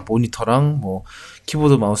그거를 다 모니터랑 뭐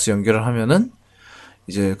키보드 마우스 연결을 하면은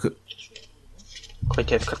이제 거의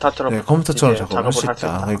데스크탑처럼 네, 컴퓨터처럼 이제 작업을 할 수 작업을 할수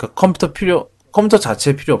있다. 있다. 그러니까 컴퓨터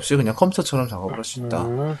자체 필요 없이 그냥 컴퓨터처럼 작업을 할 수 있다.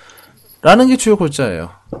 음. 라는 게 주요 골자예요.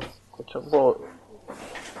 그렇죠. 뭐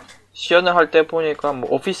시연을 할 때 보니까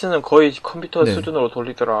뭐 오피스는 거의 컴퓨터 네. 수준으로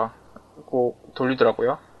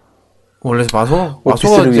돌리더라고요. 원래 마소가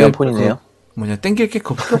오피스를 이제 위한 폰이네요. 땡길 게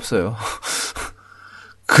그거밖에 없어요.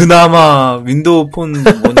 그나마 윈도우 폰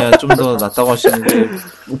좀 더 낫다고 하시는 게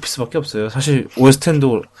오피스밖에 없어요. 사실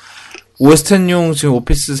OS10용 지금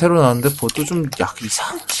오피스 새로 나왔는데 그것도 좀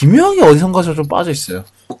기묘하게 어디선가 좀 빠져 있어요.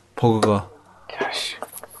 버그가.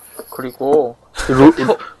 그리고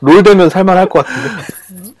롤 되면 살만할 것 같은데.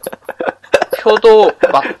 표도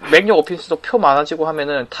막 맥용 오피스도 표 많아지고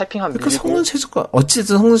하면은 타이핑하면 그 밀리고. 성능 최저가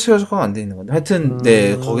어쨌든 성능 최저가가 안 돼 있는 건데 하여튼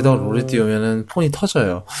네 거기다가 롤을 띄우면은 폰이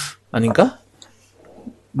터져요. 아닌가?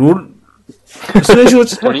 롤 스레시로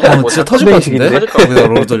진짜 터질 것 같은데 터질 것 거기다가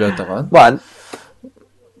롤 돌렸다가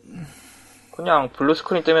그냥 블루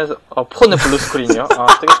스크린 뜨면서 폰에 블루 스크린이요?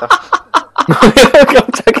 뜨겠다.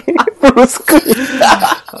 갑자기 블루 스크린.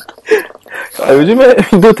 요즘에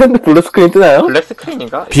윈도우 10도 블루 스크린 뜨나요? 블랙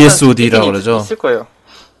스크린인가? BSOD라고 그러죠. 있을 거예요.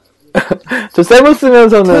 저 세븐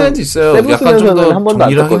쓰면서는 텐에도 있어요. 세븐 약간 좀 쓰면서는 더 한 번도 안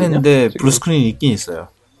정리를 하긴 떴거든요. 했는데 지금. 블루 스크린이 있긴 있어요.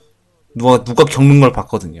 누가 겪는 걸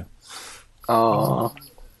봤거든요.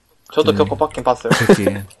 저도 겪어봤긴 봤어요.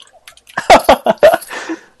 그렇게.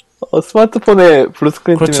 스마트폰에 블루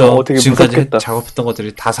스크린 뜨면 그렇죠. 되게 지금까지 무섭겠다. 작업했던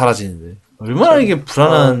것들이 다 사라지는데 얼마나 이게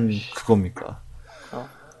불안한 그겁니까?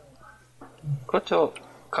 그렇죠.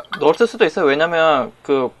 넣을 수도 있어요. 왜냐면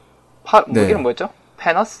네. 이름 뭐였죠?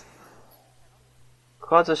 페너스?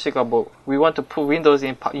 그 아저씨가 we want to put Windows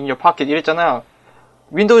in your pocket 이랬잖아요.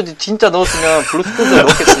 윈도우즈 진짜 넣었으면 블루 스크린도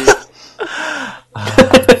넣었겠지.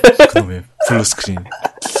 그놈의 블루 스크린.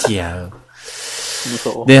 이야.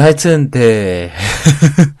 무서워. 네, 하여튼 네.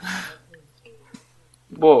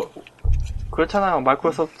 그렇잖아요.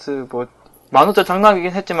 마이크로소프트 만원짜리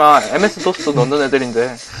장난이긴 했지만 MS 도스도 넣는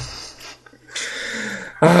애들인데.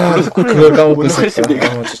 그걸 까먹고 못 있었다.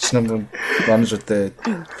 저 지난번 나눠줄 때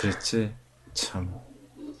그랬지. 참.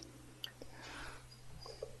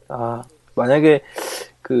 만약에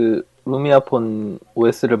루미아폰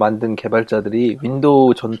OS를 만든 개발자들이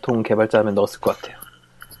윈도우 전통 개발자면 넣었을 것 같아요.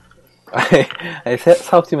 아예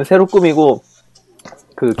사업팀을 새로 꾸미고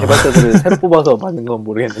개발자들을 새로 뽑아서 만든 건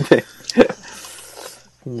모르겠는데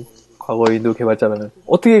과거 윈도우 개발자라면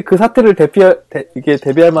어떻게 그 사태를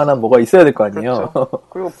대비할 만한 뭐가 있어야 될 거 아니에요. 그렇죠.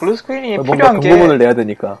 그리고 블루 스크린이 뭔가 필요한 게 근거문을 내야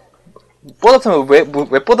되니까. 뻗었으면 왜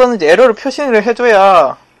뻗었는지 에러를 표시를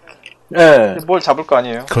해줘야 네. 뭘 잡을 거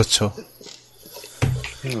아니에요. 그렇죠.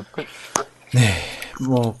 네,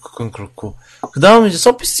 그건 그렇고. 그 다음은 이제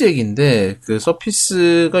서피스 얘기인데,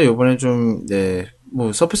 서피스가 요번에 좀, 네,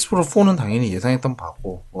 서피스 프로 4는 당연히 예상했던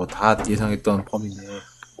바고, 다 예상했던 범위인데.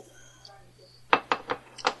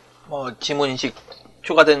 지문 인식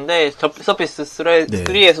추가됐는데, 서피스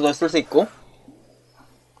 3에서도 쓸 수 있고,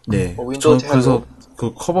 네. 윈도우 저는 그래서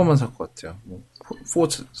그 커버만 살 것 같아요.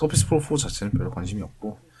 서피스 프로 4 자체는 별로 관심이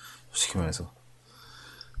없고, 솔직히 말해서.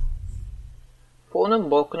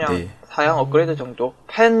 4는 그냥 네. 사양 업그레이드 정도.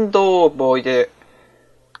 펜도 이제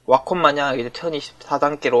와콘 마냥 이제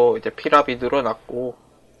 1024단계로 이제 필압이 늘어났고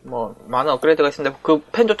많은 업그레이드가 있는데 그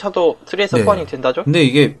펜조차도 3에서 네. 호환이 된다죠? 근데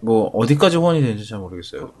이게 어디까지 호환이 되는지 잘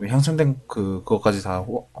모르겠어요. 향상된 그거까지 다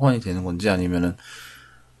호환이 되는 건지 아니면은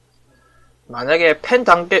만약에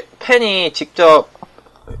펜이 직접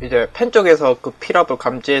이제 펜 쪽에서 그 필압을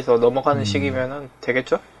감지해서 넘어가는 식이면은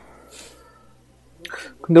되겠죠?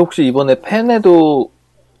 근데 혹시 이번에 펜에도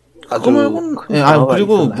그거 말고는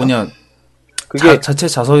그리고 있었나요? 그게 자체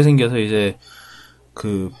자석이 생겨서 이제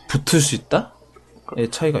붙을 수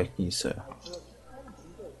있다의 차이가 있긴 있어요.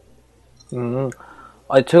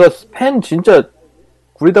 제가 펜 진짜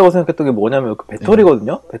구리다고 생각했던 게 뭐냐면 그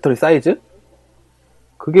배터리거든요. 배터리 사이즈.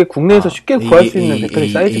 그게 국내에서 쉽게 구할 수 있는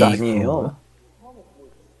배터리 사이즈가 아니에요. 그런가?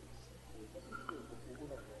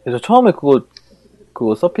 그래서 처음에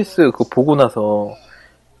그거 서피스 그거 보고 나서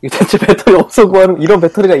이게 대체 배터리 어디서 구하는 이런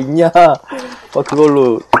배터리가 있냐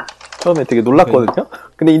그걸로 처음에 되게 놀랐거든요.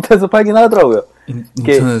 근데 인터넷에서 팔긴 하더라고요.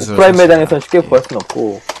 이게 오프라인 매장에서는 쉽게 구할 수는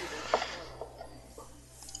없고.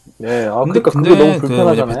 네, 그러니까 그게 너무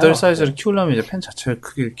불편하잖아요. 배터리 사이즈를 키우려면 이제 펜 자체를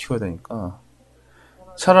크게 키워야 되니까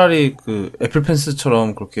차라리 애플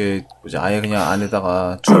펜스처럼 그렇게 아예 그냥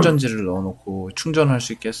안에다가 충전지를 넣어놓고 충전할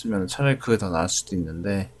수 있게 했으면 차라리 그게 더 나을 수도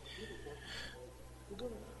있는데.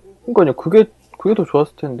 그러니까요, 그게 더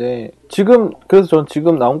좋았을 텐데 그래서 전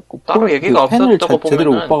지금 나온 따로 얘기가 펜을 없었다고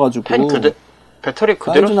제대로 보면은 못 봐가지고 배터리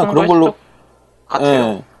그대로 쓰는 그런 걸로 같아요.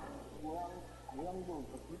 네.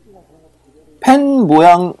 펜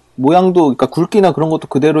모양도 그러니까 굵기나 그런 것도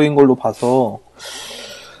그대로인 걸로 봐서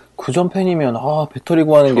그전 팬이면 배터리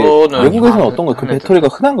구하는 게 저는 외국에서는 어떤가요? 그 배터리가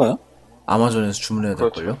흔한가요? 아마존에서 주문해야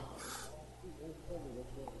될걸요?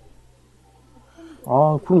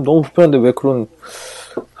 그럼 너무 불편한데 왜 그런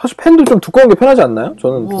사실 펜도 좀 두꺼운 게 편하지 않나요?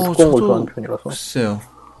 저는 좀 두꺼운 걸 저도 좋아하는 편이라서. 글쎄요.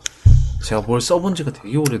 제가 뭘 써본 지가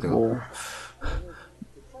되게 오래돼요.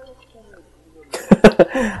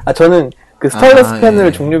 저는 그 스타일러스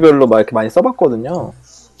펜을 종류별로 막 이렇게 많이 써봤거든요.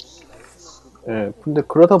 예, 근데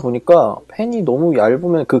그러다 보니까 펜이 너무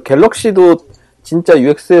얇으면 그 갤럭시도 진짜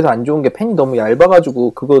UX에서 안 좋은 게 펜이 너무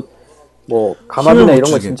얇아가지고 그거 뭐 가마비나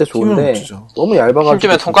이런 거 진짜 좋은데 너무 얇아가지고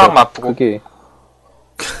힘주면 손가락만 아프고 그게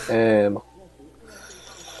막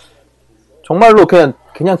정말로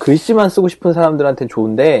그냥 글씨만 쓰고 싶은 사람들한테는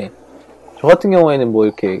좋은데 저 같은 경우에는 뭐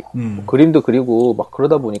이렇게 뭐 그림도 그리고 막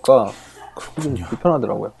그러다 보니까 좀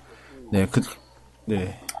불편하더라고요. 네.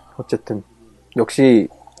 어쨌든 역시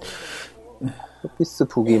서피스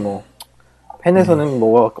북이 뭐 펜에서는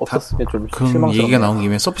뭐가 없었으면 좀 실망스럽네요. 얘기가 나온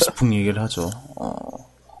김에 서피스 북 얘기를 하죠.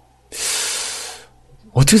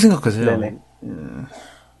 어떻게 생각하세요? 네네.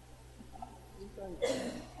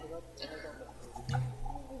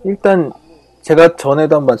 일단 제가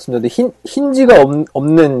전에도 한번 말씀드렸는데 힌지가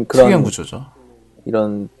없는 그런 특이한 구조죠.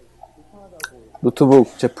 이런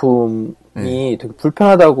노트북 제품이 되게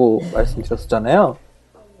불편하다고 말씀드렸었잖아요.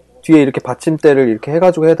 뒤에 이렇게 받침대를 이렇게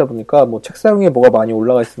해가지고 하다 보니까 뭐 책상 위에 뭐가 많이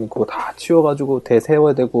올라가 있으면 그거 다 치워가지고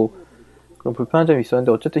대세워야 되고 그런 불편한 점이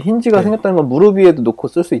있었는데 어쨌든 힌지가 생겼다는 건 무릎 위에도 놓고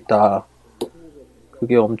쓸 수 있다.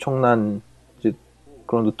 그게 엄청난 이제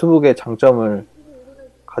그런 노트북의 장점을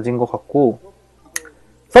가진 것 같고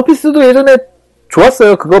서피스도 예전에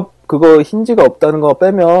좋았어요. 그거 힌지가 없다는 거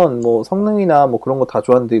빼면 뭐 성능이나 뭐 그런 거 다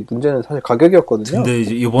좋았는데 문제는 사실 가격이었거든요. 근데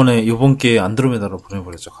이제 이번 게 안드로메다로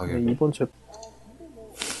보내버렸죠 가격이. 네, 이번 제품.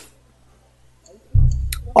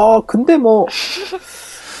 근데 뭐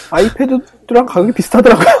아이패드랑 가격이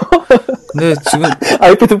비슷하더라고요. 근데 지금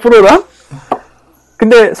아이패드 프로랑?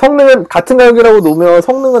 근데 성능은 같은 가격이라고 놓으면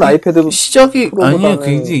성능은 아이패드 시작이 아니에요.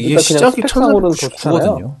 이게 시작이 스펙상으로는 더 좋잖아요.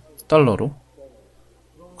 1,499거든요. 달러로.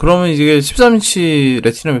 그러면 이게 13인치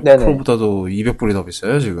레티나 맥북 프로보다도 200불이 더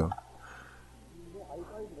비싸요 지금.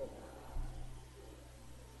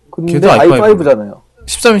 근데 i5잖아요.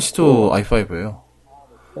 13인치도 i5예요.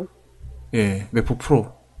 예, 맥북 프로.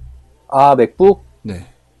 맥북? 네.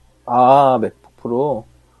 맥북 프로.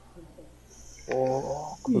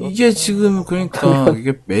 이게 지금 그러니까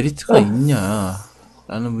이게 메리트가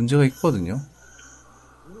있냐라는 문제가 있거든요.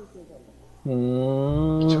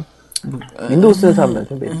 윈도우 쓰는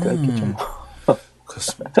사람들한테 메리트가 있겠죠.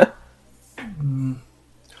 그렇습니다.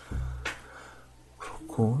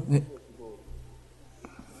 그렇고, 네.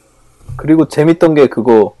 그리고 재밌던 게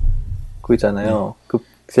그거 있잖아요.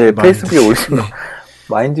 제 페이스북에 올린 거.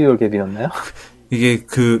 마인드 유어 갭이었나요? 이게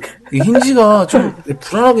이 힌지가 좀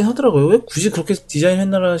불안하긴 하더라고요. 왜 굳이 그렇게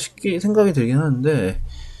디자인했나라 생각이 들긴 하는데,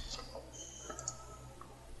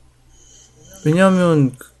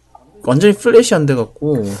 왜냐하면 완전히 플랫이 안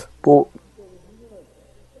돼갖고 뭐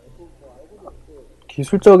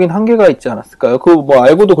기술적인 한계가 있지 않았을까요? 그거 뭐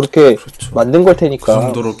알고도 그렇게 만든 걸 테니까. 그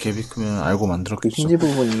정도로 갭이 크면 알고 만들었겠죠. 그 힌지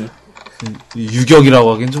부분이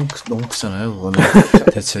유격이라고 하기엔 좀 너무 크잖아요. 그거는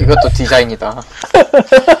대체. 이것도 디자인이다.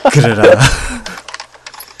 그래라.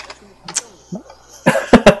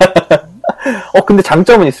 근데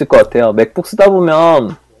장점은 있을 것 같아요. 맥북 쓰다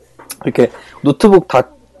보면 이렇게 노트북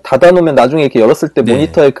닫아놓으면 나중에 이렇게 열었을 때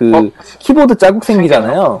모니터에 키보드 자국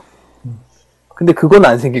생기잖아요. 근데 그건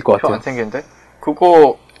안 생길 것 같아요. 안 생기는데?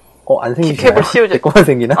 그거 안 생기시나요? 키캡을 씌우지 내거만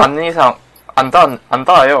생기나? 않는 이상 안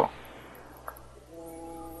닿아요.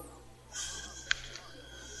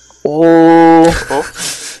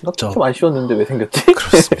 나 좀 안 씌웠는데 왜 생겼지?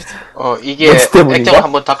 그렇습니다. 이게 액정을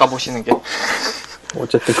한번 닦아보시는 게.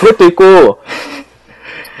 어쨌든 그것도 있고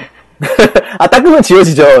닦으면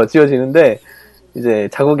지워지는데 이제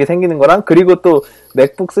자국이 생기는 거랑 그리고 또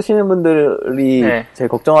맥북 쓰시는 분들이 제일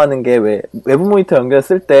걱정하는 게 왜 외부 모니터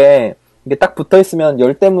연결했을 때 이게 딱 붙어 있으면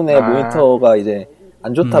열 때문에 모니터가 이제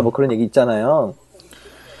안 좋다 뭐 그런 얘기 있잖아요.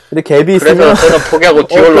 근데 갭이 있으면 그래서 저는 포기하고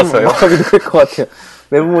뒤올랐어요. 막하기도 할 것 같아요.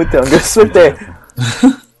 외부 모니터 연결했을 때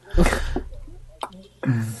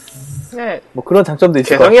뭐 그런 장점도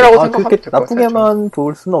있을 것 같아요. 그렇게 나쁘게만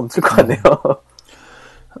볼 수는 없을 것 같네요.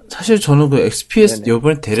 사실 저는 그 XPS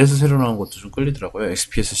이번에 델에서 새로 나온 것도 좀 끌리더라고요.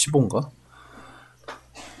 XPS 15인가?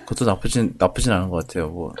 그것도 나쁘진 않은 것 같아요.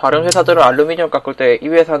 뭐. 다른 회사들은 알루미늄 깎을 때 이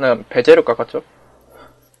회사는 베젤을 깎았죠?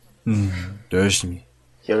 열심히.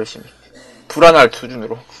 불안할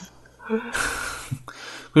수준으로.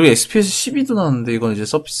 그리고 XPS 12도 나왔는데 이건 이제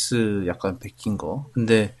서피스 약간 베낀 거.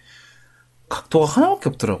 근데 각도가 하나밖에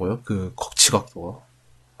없더라고요. 그 거치 각도가.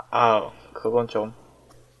 그건 좀.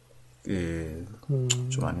 예,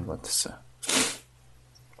 좀 아닌 것 같았어요.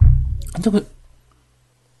 근데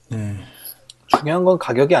네. 중요한 건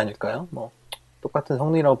가격이 아닐까요? 뭐 똑같은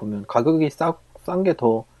성능이라고 보면 가격이 싼 게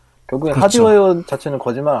더 결국엔 그렇죠. 하드웨어 자체는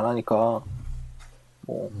거짓말 안 하니까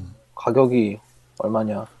뭐 가격이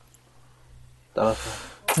얼마냐 따라서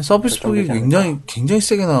서비스북이 결정되지 굉장히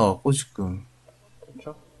세게 나와갖고 지금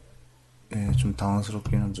그렇죠. 예, 좀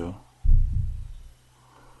당황스럽긴 하죠.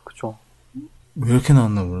 그죠. 왜 이렇게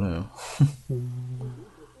나왔나 몰라요.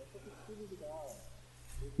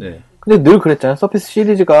 네. 근데 늘 그랬잖아요. 서피스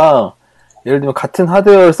시리즈가 예를 들면 같은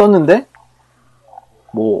하드웨어를 썼는데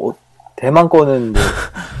뭐 대만 거는 뭐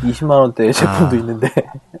 20만 원대 제품도 있는데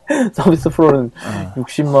서비스 프로는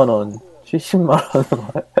 60만 원, 70만 원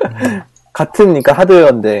같은 그러니까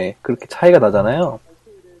하드웨어인데 그렇게 차이가 나잖아요.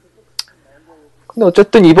 근데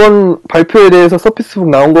어쨌든 이번 발표에 대해서 서피스북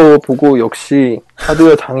나온 거 보고 역시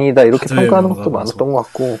하드웨어 장이다 이렇게 평가하는 것도 많았던 것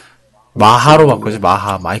같고. 마하로 바꿔지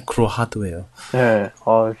마이크로 하드웨어. 네,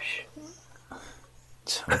 아이씨.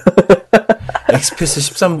 참. XPS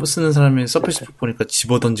 13 쓰는 사람이 서피스북 보니까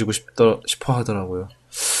집어 던지고 싶어 하더라고요.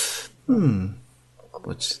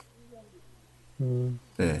 뭐지?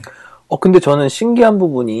 네. 근데 저는 신기한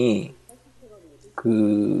부분이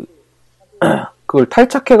그걸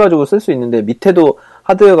탈착해가지고 쓸 수 있는데 밑에도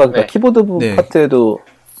하드웨어가 그러니까 네. 키보드 네. 파트에도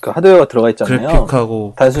그 하드웨어가 들어가 있잖아요.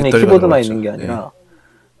 그래픽하고 단순히 배터리가 키보드만 들어갔죠. 있는 게 아니라 네.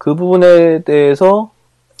 그 부분에 대해서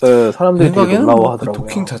사람들이 되게 생각에는 그 놀라워하더라고요.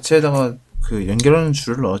 도킹 자체에다가 그 연결하는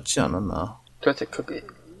줄을 넣었지 않았나. 그렇지, 그게.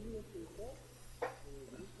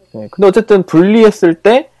 네, 근데 어쨌든 분리했을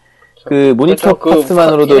때 그 모니터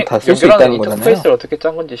파트만으로도 다 쓸 수 있다는 거잖아요. 인터페이스를 어떻게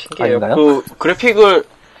짠 건지 신기해요. 아닌가요? 그 그래픽을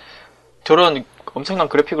저런 엄청난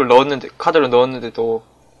그래픽을 넣었는데 카드를 넣었는데도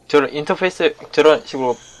저런 인터페이스 저런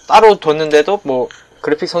식으로 따로 뒀는데도 뭐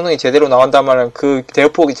그래픽 성능이 제대로 나온다면 그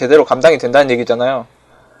대역폭이 제대로 감당이 된다는 얘기잖아요.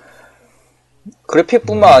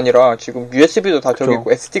 그래픽뿐만 아니라 지금 USB도 다 저기 그렇죠.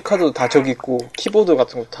 있고 SD 카드도 다 저기 있고 키보드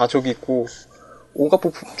같은 것도 다 저기 있고 온갖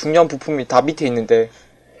중요한 부품이 다 밑에 있는데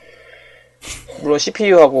물론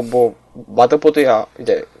CPU하고 뭐 마더보드야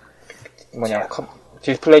이제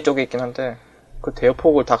디스플레이 쪽에 있긴 한데 그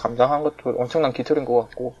대역폭을 다 감당한 것도 엄청난 기술인 것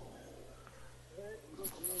같고.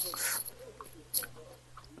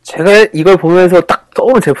 제가 이걸 보면서 딱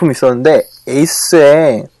떠오른 제품이 있었는데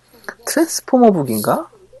에이스의 트랜스포머북인가?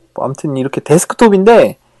 뭐 아무튼 이렇게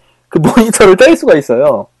데스크톱인데 그 모니터를 뗄 수가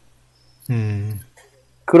있어요.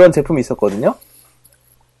 그런 제품이 있었거든요.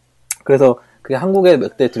 그래서 그게 한국에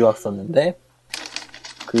몇 대 들여왔었는데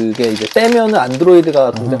그게 이제 떼면은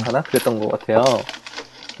안드로이드가 동작하나? 그랬던 것 같아요.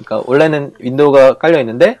 그러니까 원래는 윈도우가 깔려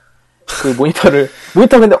있는데 그 모니터가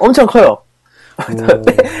근데 엄청 커요.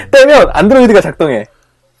 떼면 안드로이드가 작동해.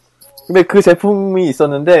 근데 그 제품이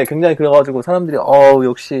있었는데 굉장히 그래가지고 사람들이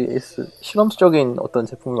역시 실험적인 어떤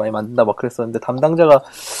제품을 많이 만든다 막 그랬었는데 담당자가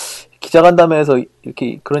기자간담회에서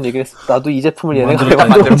이렇게 그런 얘기를 했어. 나도 이 제품을 얘네가 왜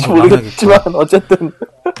만들었는지 모르겠지만 어쨌든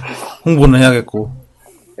홍보는 해야겠고.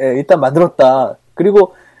 예, 일단 만들었다.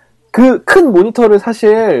 그리고 그 큰 모니터를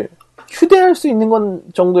사실 휴대할 수 있는 건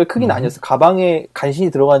정도의 크기는 아니었어. 가방에 간신히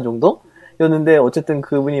들어간 정도였는데 어쨌든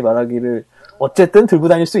그분이 말하기를 어쨌든 들고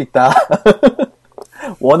다닐 수 있다.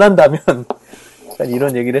 원한다면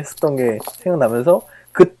이런 얘기를 했었던 게 생각나면서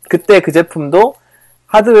그때 그 제품도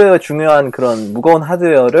하드웨어 중요한 그런 무거운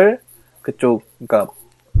하드웨어를 그쪽 그러니까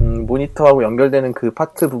모니터하고 연결되는 그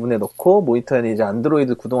파트 부분에 넣고 모니터에는 이제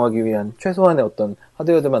안드로이드 구동하기 위한 최소한의 어떤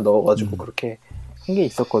하드웨어들만 넣어가지고 그렇게 한 게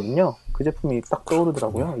있었거든요. 그 제품이 딱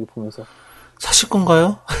떠오르더라고요. 이거 보면서 사실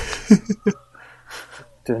건가요?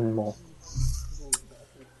 아무튼 뭐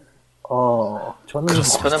저는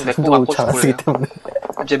저는 맥북 갖고 잘 안 쓰기 때문에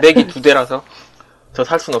이제 맥이 2대라서 저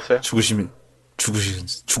살 순 없어요. 죽으시면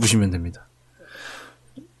됩니다.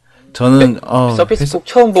 저는 서피스북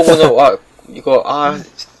처음 보고는 이거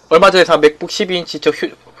얼마 전에 다 맥북 12인치 저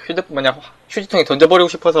휴지통에 던져버리고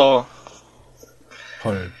싶어서.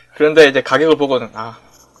 헐. 그런데 이제 가격을 보고는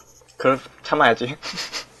그럼 참아야지.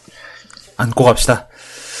 안고 갑시다.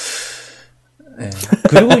 네.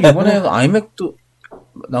 그리고 이번에 아이맥도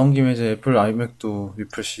나온 김에 이제 애플 아이맥도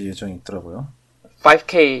리프레시 예정이 있더라고요.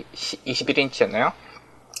 5K 21인치였나요?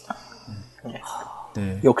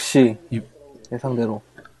 네. 역시 예상대로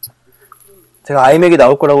제가 아이맥이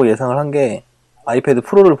나올 거라고 예상을 한 게 아이패드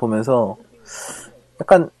프로를 보면서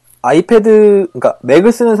약간 그러니까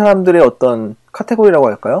맥을 쓰는 사람들의 어떤 카테고리라고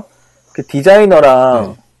할까요? 그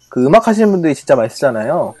디자이너랑 그 음악 하시는 분들이 진짜 많이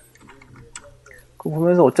쓰잖아요. 그거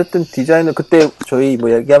보면서 어쨌든 디자이너 그때 저희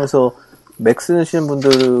뭐 얘기하면서 맥 쓰시는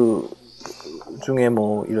분들 중에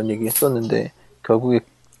뭐 이런 얘기 했었는데 결국에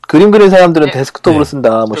그림 그리는 사람들은 데스크톱으로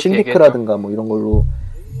쓴다. 뭐 신디크라든가 뭐 이런 걸로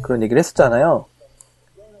그런 얘기를 했었잖아요.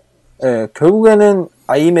 예, 결국에는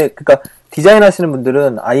아이맥, 그러니까 디자인 하시는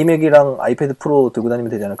분들은 아이맥이랑 아이패드 프로 들고 다니면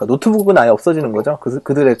되지 않을까. 노트북은 아예 없어지는 거죠.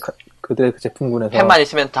 그들의 그 제품군에서. 펜만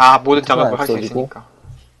있으면 다 모든 노트북은 작업을 할 수 없어지고. 있으니까.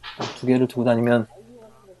 두 개를 두고 다니면,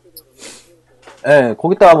 예,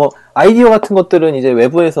 거기다가 뭐, 아이디어 같은 것들은 이제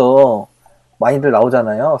외부에서 많이들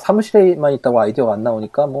나오잖아요. 사무실에만 있다고 아이디어가 안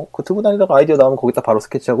나오니까, 뭐, 그 들고 다니다가 아이디어 나오면 거기다 바로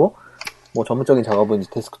스케치하고, 뭐, 전문적인 작업은 이제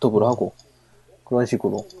데스크톱으로 하고, 그런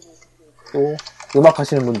식으로. 또, 음악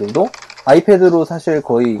하시는 분들도 아이패드로 사실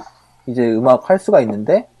거의 이제 음악 할 수가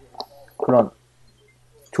있는데, 그런,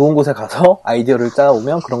 좋은 곳에 가서 아이디어를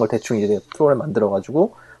짜오면 그런 걸 대충 이제 프로그램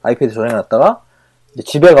만들어가지고, 아이패드 저장해놨다가, 이제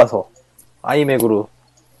집에 가서 아이맥으로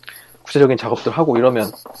구체적인 작업들 하고 이러면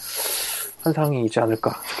환상이지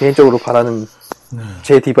않을까. 개인적으로 바라는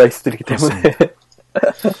제 디바이스들이기 때문에.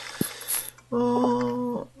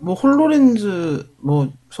 뭐 홀로렌즈 뭐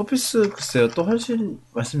서피스 글쎄요. 또 하실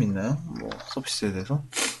말씀 있나요? 뭐 서피스에 대해서?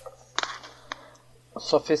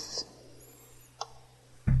 서피스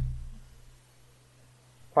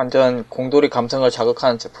완전 공돌이 감성을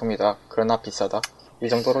자극하는 제품이다. 그러나 비싸다. 이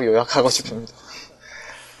정도로 요약하고 싶습니다.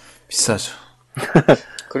 비싸죠.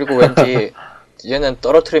 그리고 왠지 얘는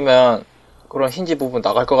떨어뜨리면 그런 힌지 부분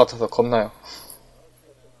나갈 것 같아서 겁나요.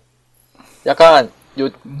 약간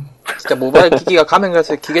진짜 모바일 기기가 가면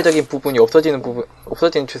갈수록 기계적인 부분이 없어지는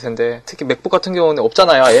추세인데, 특히 맥북 같은 경우는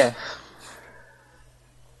없잖아요, 아예.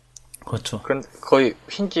 그렇죠. 그런 거의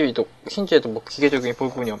힌지에도 뭐 기계적인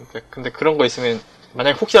부분이 없는데, 근데 그런 거 있으면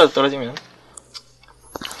만약에 혹시라도 떨어지면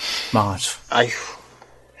망하죠. 아휴.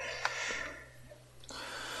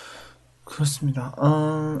 그렇습니다.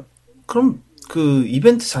 그럼 그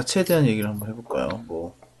이벤트 자체에 대한 얘기를 한번 해볼까요?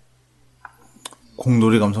 뭐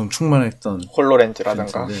공놀이 감성 충만했던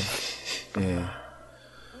홀로렌즈라든가. 예.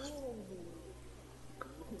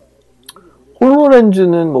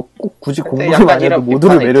 홀로렌즈는 뭐 꼭 굳이 공부를 많이 해도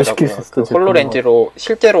모두를 매료시킬 수 있었던 그 홀로렌즈로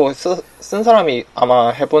실제로 쓴 사람이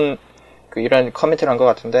아마 해본 그 이런 커멘트를 한 것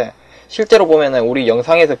같은데, 실제로 보면은 우리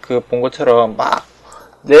영상에서 그 본 것처럼 막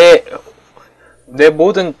내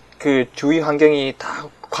모든 그 주위 환경이 다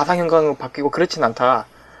과상현상으로 바뀌고 그렇진 않다.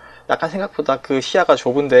 약간 생각보다 그 시야가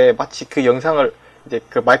좁은데 마치 그 영상을 이제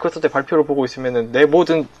그 마이크로소프트 발표를 보고 있으면은 내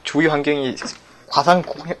모든 주위 환경이 과상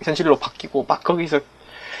현실로 바뀌고 막 거기서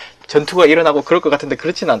전투가 일어나고 그럴 것 같은데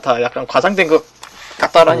그렇진 않다. 약간 과장된 것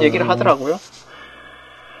같다라는 얘기를 하더라고요.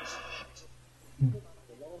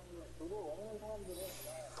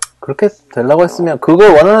 그렇게 되려고 했으면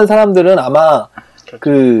그걸 원하는 사람들은 아마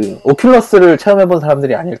그 오큘러스를 체험해본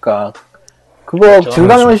사람들이 아닐까. 그거 그렇죠.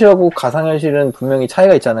 증강현실하고 가상현실은 분명히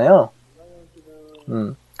차이가 있잖아요.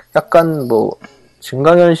 약간 뭐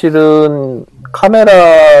증강현실은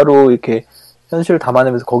카메라로 이렇게 현실을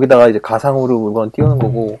담아내면서 거기다가 이제 가상으로 물건 띄우는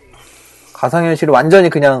거고, 가상현실은 완전히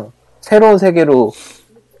그냥 새로운 세계로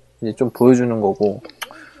이제 좀 보여주는 거고.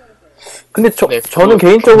 근데 저는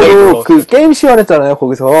개인적으로 그 게임 시연했잖아요.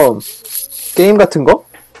 거기서 게임 같은 거,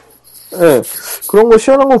 네, 그런 거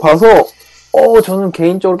시연한 거 봐서 저는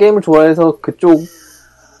개인적으로 게임을 좋아해서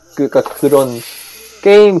그러니까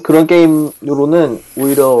그런 게임으로는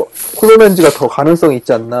오히려 홀로렌즈가 더 가능성이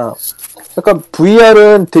있지 않나. 약간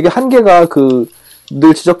VR은 되게 한계가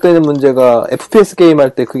늘 지적되는 문제가 FPS 게임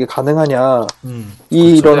할 때 그게 가능하냐,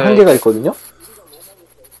 이런 그렇죠. 한계가 있거든요.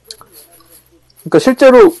 그러니까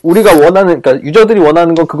실제로 우리가 그러니까 유저들이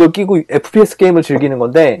원하는 건 그걸 끼고 FPS 게임을 즐기는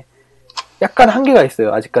건데, 약간 한계가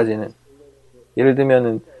있어요, 아직까지는. 예를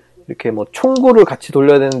들면은, 이렇게 뭐 총구를 같이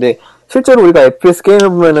돌려야 되는데, 실제로 우리가 FPS 게임을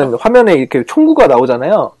보면은 화면에 이렇게 총구가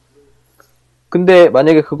나오잖아요. 근데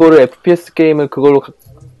만약에 그거를 FPS 게임을 그걸로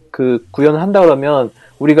구현을 한다 그러면,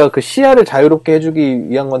 우리가 그 시야를 자유롭게 해주기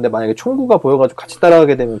위한 건데, 만약에 총구가 보여가지고 같이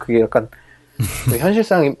따라가게 되면 그게 약간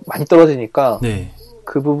현실성이 많이 떨어지니까, 네.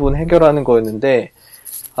 그 부분 해결하는 거였는데,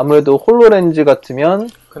 아무래도 홀로렌즈 같으면,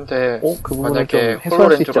 근데 그 부분을 만약에 좀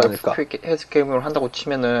해소할 수 있지 홀로렌즈로 않을까. FPS 게임을 한다고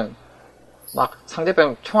치면은 막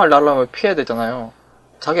상대방 총알 날라오면 피해야 되잖아요.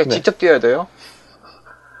 자기가 네. 직접 뛰어야 돼요.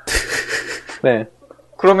 네.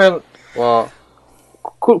 그러면 와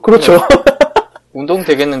그렇죠. 운동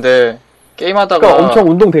되겠는데, 게임하다가 그러니까 엄청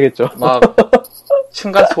운동 되겠죠. 막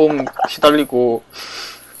층간소음 시달리고.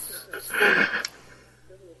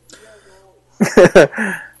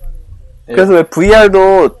 그래서 왜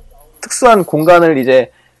VR도 특수한 공간을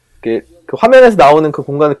이제 그 화면에서 나오는 그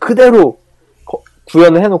공간을 그대로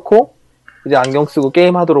구현을 해놓고 이제 안경 쓰고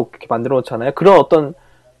게임 하도록 이렇게 만들어 놓잖아요. 그런 어떤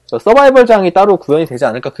서바이벌장이 따로 구현이 되지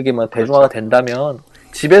않을까. 그게 뭐 대중화가 된다면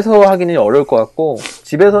집에서 하기는 어려울 것 같고,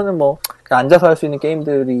 집에서는 뭐 그냥 앉아서 할 수 있는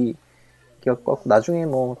게임들이 있을 것 같고, 나중에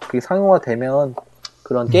뭐 그게 상용화 되면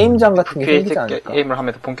그런 게임장 같은 게 FPS 생기지 않을까? 게임을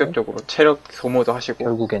하면서 본격적으로 체력 소모도 하시고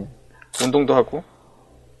결국엔. 운동도 하고.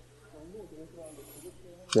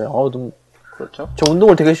 네, 너무, 그렇죠. 저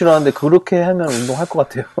운동을 되게 싫어하는데 그렇게 하면 운동할 것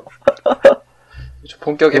같아요.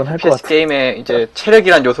 본격 그건 할것 FPS 같아. 게임에 이제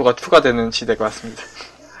체력이란 요소가 추가되는 시대가 왔습니다.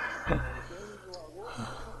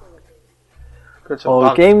 그렇죠.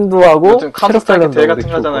 막 게임도 하고, 요즘 카운터 스트라이크 대회 같은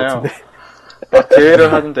거 하잖아요. 막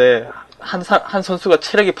대회를 하는데 한 선수가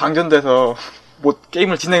체력이 방전돼서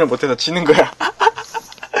게임을 진행을 못해서 지는 거야.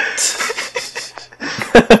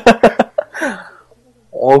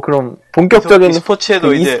 그럼 본격적인 e스포츠에도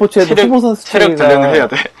그 이제 e스포츠에도 후보 선수 체력 단련을 해야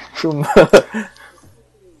돼. 좀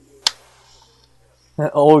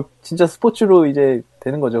진짜 스포츠로 이제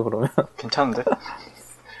되는 거죠, 그러면. 괜찮은데?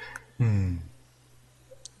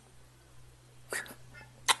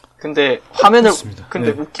 근데 그렇습니다.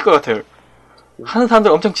 근데 네. 웃길 것 같아요. 하는 사람들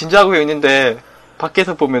엄청 진지하고 있는데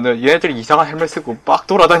밖에서 보면은 얘네들이 이상한 헬멧 쓰고 막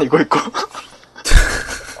돌아다니고 있고.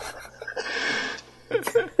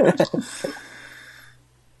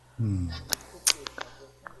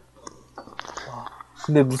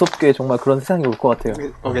 근데 무섭게 정말 그런 세상이 올 것 같아요.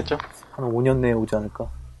 오겠죠? 한 5년 내에 오지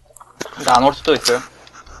않을까. 근데 안 올 수도 있어요.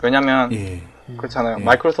 왜냐면 예. 그렇잖아요. 예.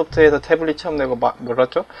 마이크로소프트에서 태블릿 처음 내고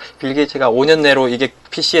뭐랬죠? 빌 게이츠가 5년 내로 이게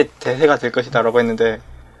PC의 대세가 될 것이다 라고 했는데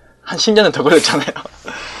한 10년은 더 걸렸잖아요.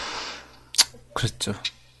 그랬죠.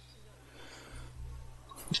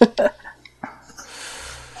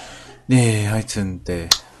 네, 하여튼, 네.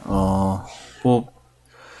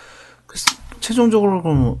 최종적으로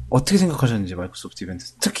그럼 어떻게 생각하셨는지, 마이크로소프트 이벤트.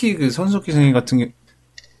 특히 그 선석 기자님 같은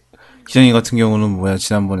경우는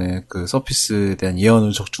지난번에 그 서피스에 대한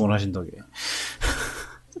예언을 적중을 하신 덕에.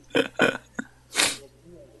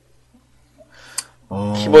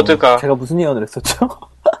 키보드가 제가 무슨 예언을 했었죠?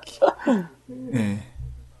 예.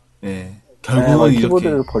 예. 결국은 이렇게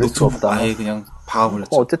키보드를 버릴 수 노트북 없다. 아예 그냥 박아버렸죠.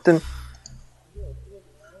 어쨌든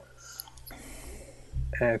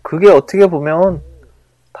그게 어떻게 보면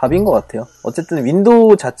답인 것 같아요. 어쨌든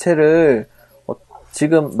윈도우 자체를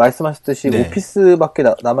지금 말씀하셨듯이 네. 오피스밖에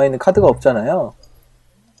남아있는 카드가 없잖아요.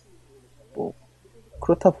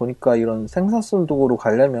 그렇다 보니까 이런 생산성 도구로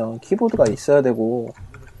가려면 키보드가 있어야 되고,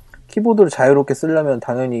 키보드를 자유롭게 쓰려면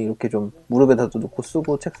당연히 이렇게 좀 무릎에다도 놓고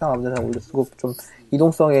쓰고 책상 아무 데나 올려 쓰고 좀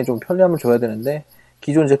이동성에 좀 편리함을 줘야 되는데,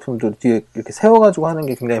 기존 제품들 뒤에 이렇게 세워가지고 하는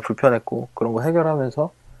게 굉장히 불편했고, 그런 거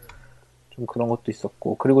해결하면서 좀 그런 것도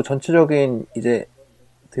있었고, 그리고 전체적인 이제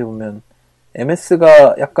어떻게 보면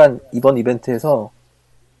MS가 약간 이번 이벤트에서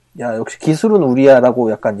야 역시 기술은 우리야 라고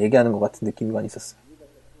약간 얘기하는 것 같은 느낌이 많이 있었어요.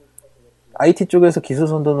 IT 쪽에서 기술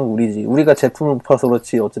선도는 우리지, 우리가 제품을 못 팔아서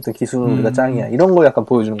그렇지 어쨌든 기술은 우리가 짱이야, 이런 걸 약간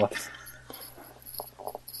보여주는 것 같았어요.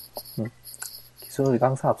 기술은 우리가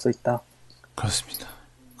항상 앞서 있다. 그렇습니다.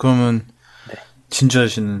 그러면 네. 진주아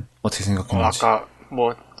씨는 어떻게 생각했는지. 아까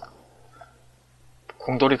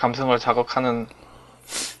공돌이 감성을 자극하는,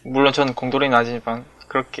 물론 저는 공돌이는 아니지만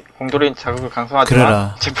그렇게 공돌이 자극을 강성하지만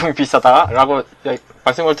그래라. 제품이 비싸다라고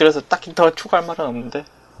말씀을 드려서 딱히 더 추가할 말은 없는데,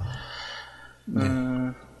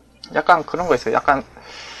 약간 그런 거 있어요. 약간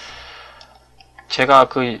제가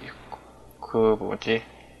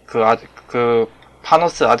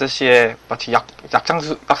파노스 아저씨의 마치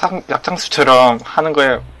약장수처럼 하는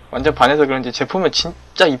거에 완전 반해서 그런지 제품은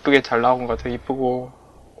진짜 이쁘게 잘 나온 것 같아요. 이쁘고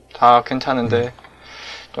다 괜찮은데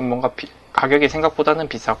좀 뭔가 가격이 생각보다는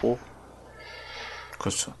비싸고,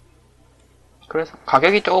 그렇죠. 그래서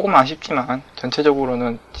가격이 조금 아쉽지만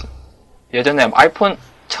전체적으로는 예전에 아이폰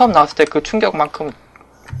처음 나왔을 때 그 충격만큼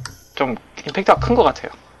좀 임팩트가 큰 것 같아요.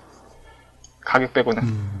 가격 빼고는.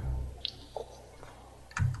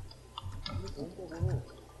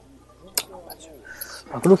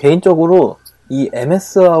 그리고 개인적으로 이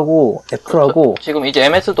MS하고 애플하고 지금 이제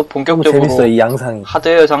MS도 너무 본격적으로 재밌어요, 이 양상이.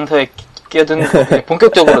 하드웨어 장사에 끼어드는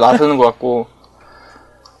본격적으로 나서는 것 같고,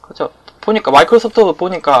 그렇죠. 보니까 마이크로소프트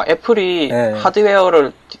보니까 애플이 네.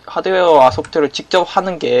 하드웨어와 소프트웨어를 직접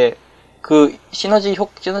하는 게 그 시너지가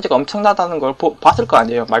엄청나다는 걸 봤을 거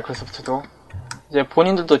아니에요. 마이크로소프트도 이제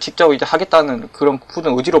본인들도 직접 이제 하겠다는 그런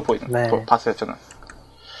굳은 의지로 봤어요. 저는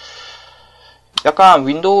약간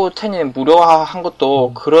윈도우 10이 무료화한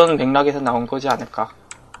것도 그런 맥락에서 나온 거지 않을까.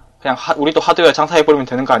 그냥 우리도 하드웨어 장사해버리면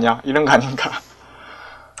되는 거 아니야, 이런 거 아닌가.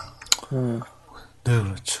 네,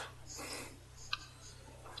 그렇죠.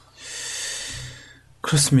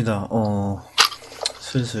 그렇습니다.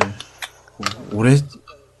 슬슬 올해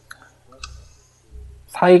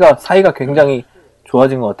사이가 굉장히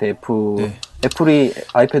좋아진 것 같아. 애플이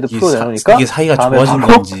아이패드 프로 내놓으니까 이게 사이가 좋아진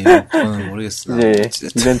건지 저는 모르겠어요. 이제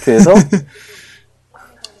이벤트에서.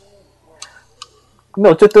 근데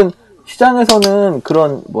어쨌든 시장에서는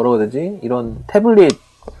그런 뭐라고 해야 되지? 이런 태블릿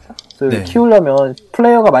콘텐츠를 네. 키우려면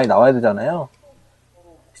플레이어가 많이 나와야 되잖아요.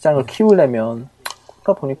 시장을 키우려면.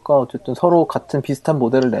 그러다 보니까 어쨌든 서로 같은 비슷한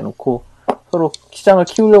모델을 내놓고 서로 시장을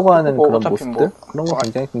키우려고 하는 뭐 그런 어차피 모습들? 뭐 그런 건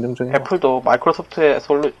굉장히 긍정적인 것 같아요. 애플도 마이크로소프트의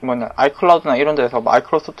아이클라우드나 이런 데서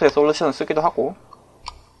마이크로소프트의 솔루션을 쓰기도 하고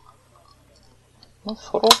뭐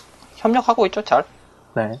서로 협력하고 있죠, 잘.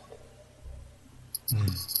 네.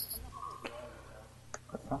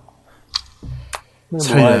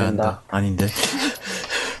 살려야 모아야 한다. 아닌데.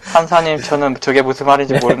 한사님, 저는 저게 무슨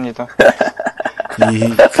말인지 모릅니다.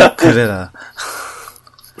 그래라.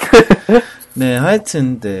 네,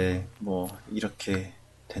 하여튼, 네, 뭐, 이렇게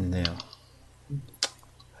됐네요.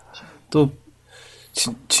 또,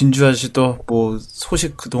 진주 아저씨 또, 뭐,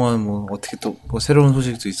 소식 그동안 뭐, 어떻게 또, 뭐, 새로운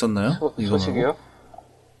소식도 있었나요? 소식이요?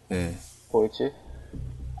 네. 뭐였지?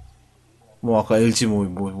 뭐, 아까 LG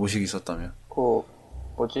모식 있었다며.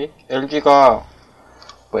 LG가,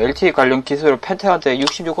 LTE 관련 기술을 펜테한테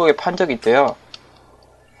 66억에 판 적이 있대요.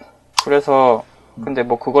 그래서, 근데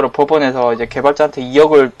뭐 그거를 법원에서 이제 개발자한테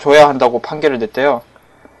 2억을 줘야 한다고 판결을 냈대요.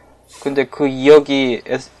 근데 그 2억이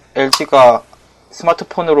LG가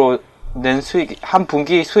스마트폰으로 낸 수익, 한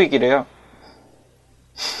분기 수익이래요.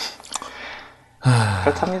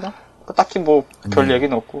 그렇답니다. 딱히 뭐 별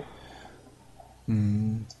얘기는 없고.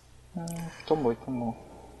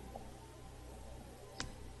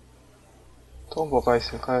 또 뭐가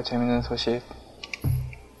있을까요? 재밌는 소식.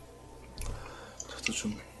 저도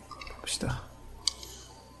좀, 봅시다.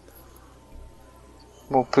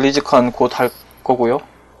 뭐 블리즈컨 곧 할 거고요.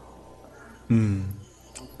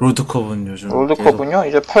 롤드컵은 요즘. 롤드컵은요,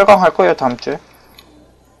 이제 8강 할 거예요, 다음 주에.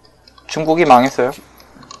 중국이 망했어요.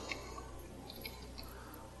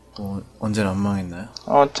 언제나 안 망했나요?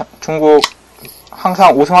 중국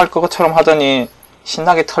항상 우승할 것처럼 하더니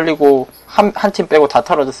신나게 털리고 한 팀 빼고 다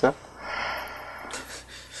털어졌어요.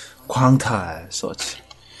 광탈 서치.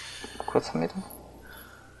 그렇습니다.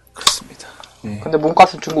 그렇습니다. 예. 근데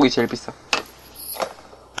몸값은 중국이 제일 비싸.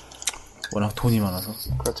 워낙 돈이 많아서.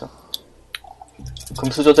 그렇죠.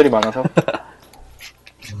 금수 조절이 많아서.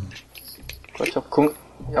 그렇죠.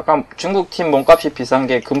 약간 중국 팀 몸값이 비싼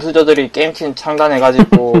게 금수 조절이 게임팀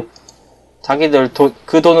창단해가지고 자기들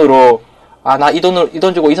그 돈으로 나 이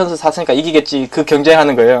돈 주고 이 선수 샀으니까 이기겠지 그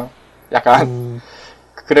경쟁하는 거예요. 약간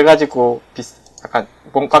그래가지고 약간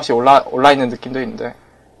몸값이 올라 있는 느낌도 있는데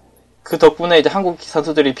그 덕분에 이제 한국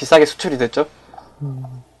선수들이 비싸게 수출이 됐죠.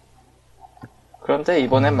 그런데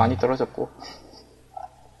이번엔 많이 떨어졌고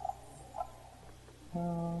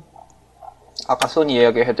아까 소니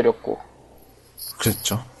이야기해드렸고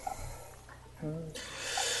그랬죠.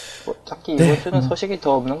 뭐 딱히 네. 이번 주는 소식이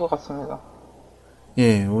더 없는 것 같습니다.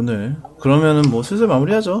 예, 오늘 그러면은 뭐 슬슬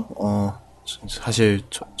마무리하죠. 사실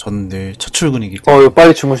저는 내일 첫 출근이기 때문에. 이거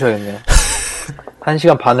빨리 주무셔야겠네요.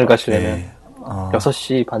 1시간 반을 가시려면 네.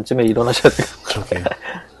 6시 반쯤에 일어나셔야 돼요.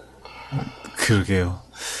 그러게요.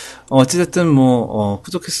 어찌됐든 뭐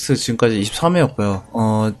푸드캐스트 지금까지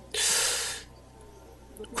 23회였고요.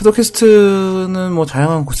 푸드캐스트는 뭐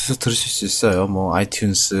다양한 곳에서 들으실 수 있어요. 뭐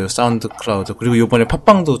아이튠스, 사운드 클라우드, 그리고 이번에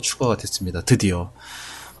팟빵도 추가가 됐습니다. 드디어.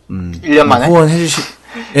 1년 만에? 후원해주시,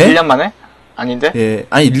 예? 1년 만에? 아닌데? 예,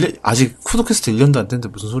 아니, 아직 푸드캐스트 1년도 안 됐는데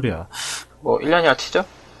무슨 소리야. 뭐 1년이나 치죠?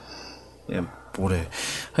 예, 뭐래.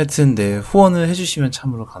 하여튼, 네, 후원을 해주시면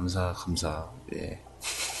참으로 감사, 예.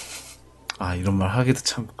 이런 말 하기도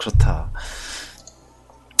참 그렇다.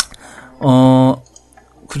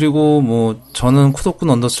 그리고 뭐, 저는 쿠도꾼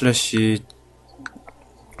언더슬래시,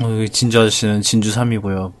 진주 아저씨는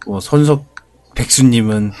진주3이고요. 뭐, 선석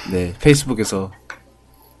백수님은, 네, 페이스북에서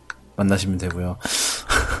만나시면 되고요.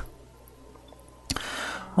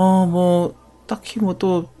 뭐, 딱히 뭐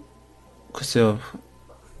또, 글쎄요.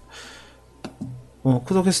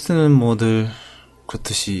 쿠도캐스트는 뭐 늘,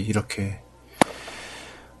 그렇듯이, 이렇게.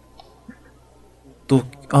 또,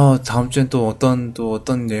 다음 주엔 또 어떤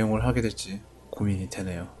내용을 하게 될지 고민이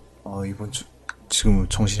되네요. 이번 주, 지금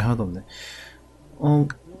정신이 하나도 없네.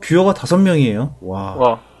 뷰어가 5명이에요.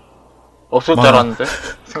 와. 없을 줄 알았는데?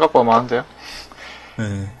 생각보다 많은데요?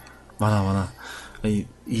 네. 많아.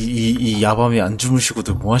 이 야밤에 안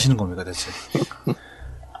주무시고도 뭐 하시는 겁니까, 대체?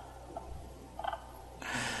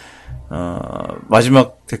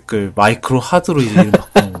 마지막 댓글, 마이크로 하드로 이제 이름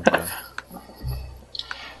바꾸는 건가요?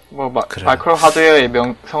 마이크로 하드웨어의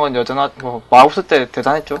명성은 여전하, 마우스 때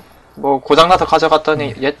대단했죠? 고장나서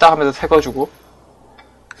가져갔더니, 옛다 하면서 새 거 주고.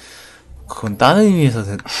 그건 다른 의미에서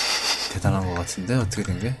대단한 것 같은데, 어떻게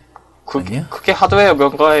된 게? 아니야? 그게 하드웨어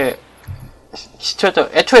뭔가에, 시초였죠.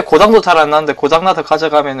 애초에 고장도 잘 안 나는데, 고장나서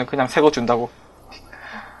가져가면은 그냥 새 거 준다고.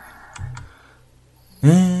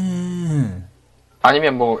 음.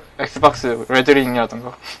 아니면 엑스박스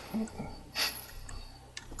레드링이라던가.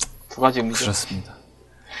 두 가지 의미죠. 그렇습니다.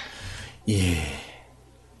 예.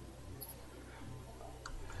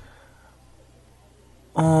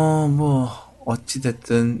 뭐,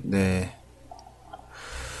 어찌됐든, 네.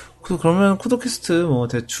 그러면 쿠도캐스트 뭐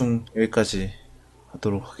대충 여기까지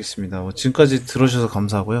하도록 하겠습니다. 지금까지 들어주셔서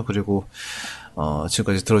감사하고요. 그리고,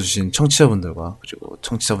 지금까지 들어주신 청취자분들과, 그리고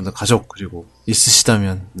청취자분들 가족, 그리고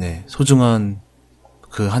있으시다면, 네, 소중한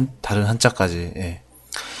다른 한자까지, 예.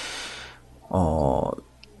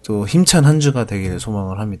 또 힘찬 한 주가 되기를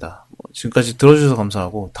소망을 합니다. 지금까지 들어주셔서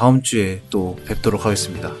감사하고 다음 주에 또 뵙도록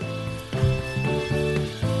하겠습니다.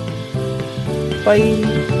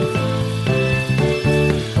 빠이.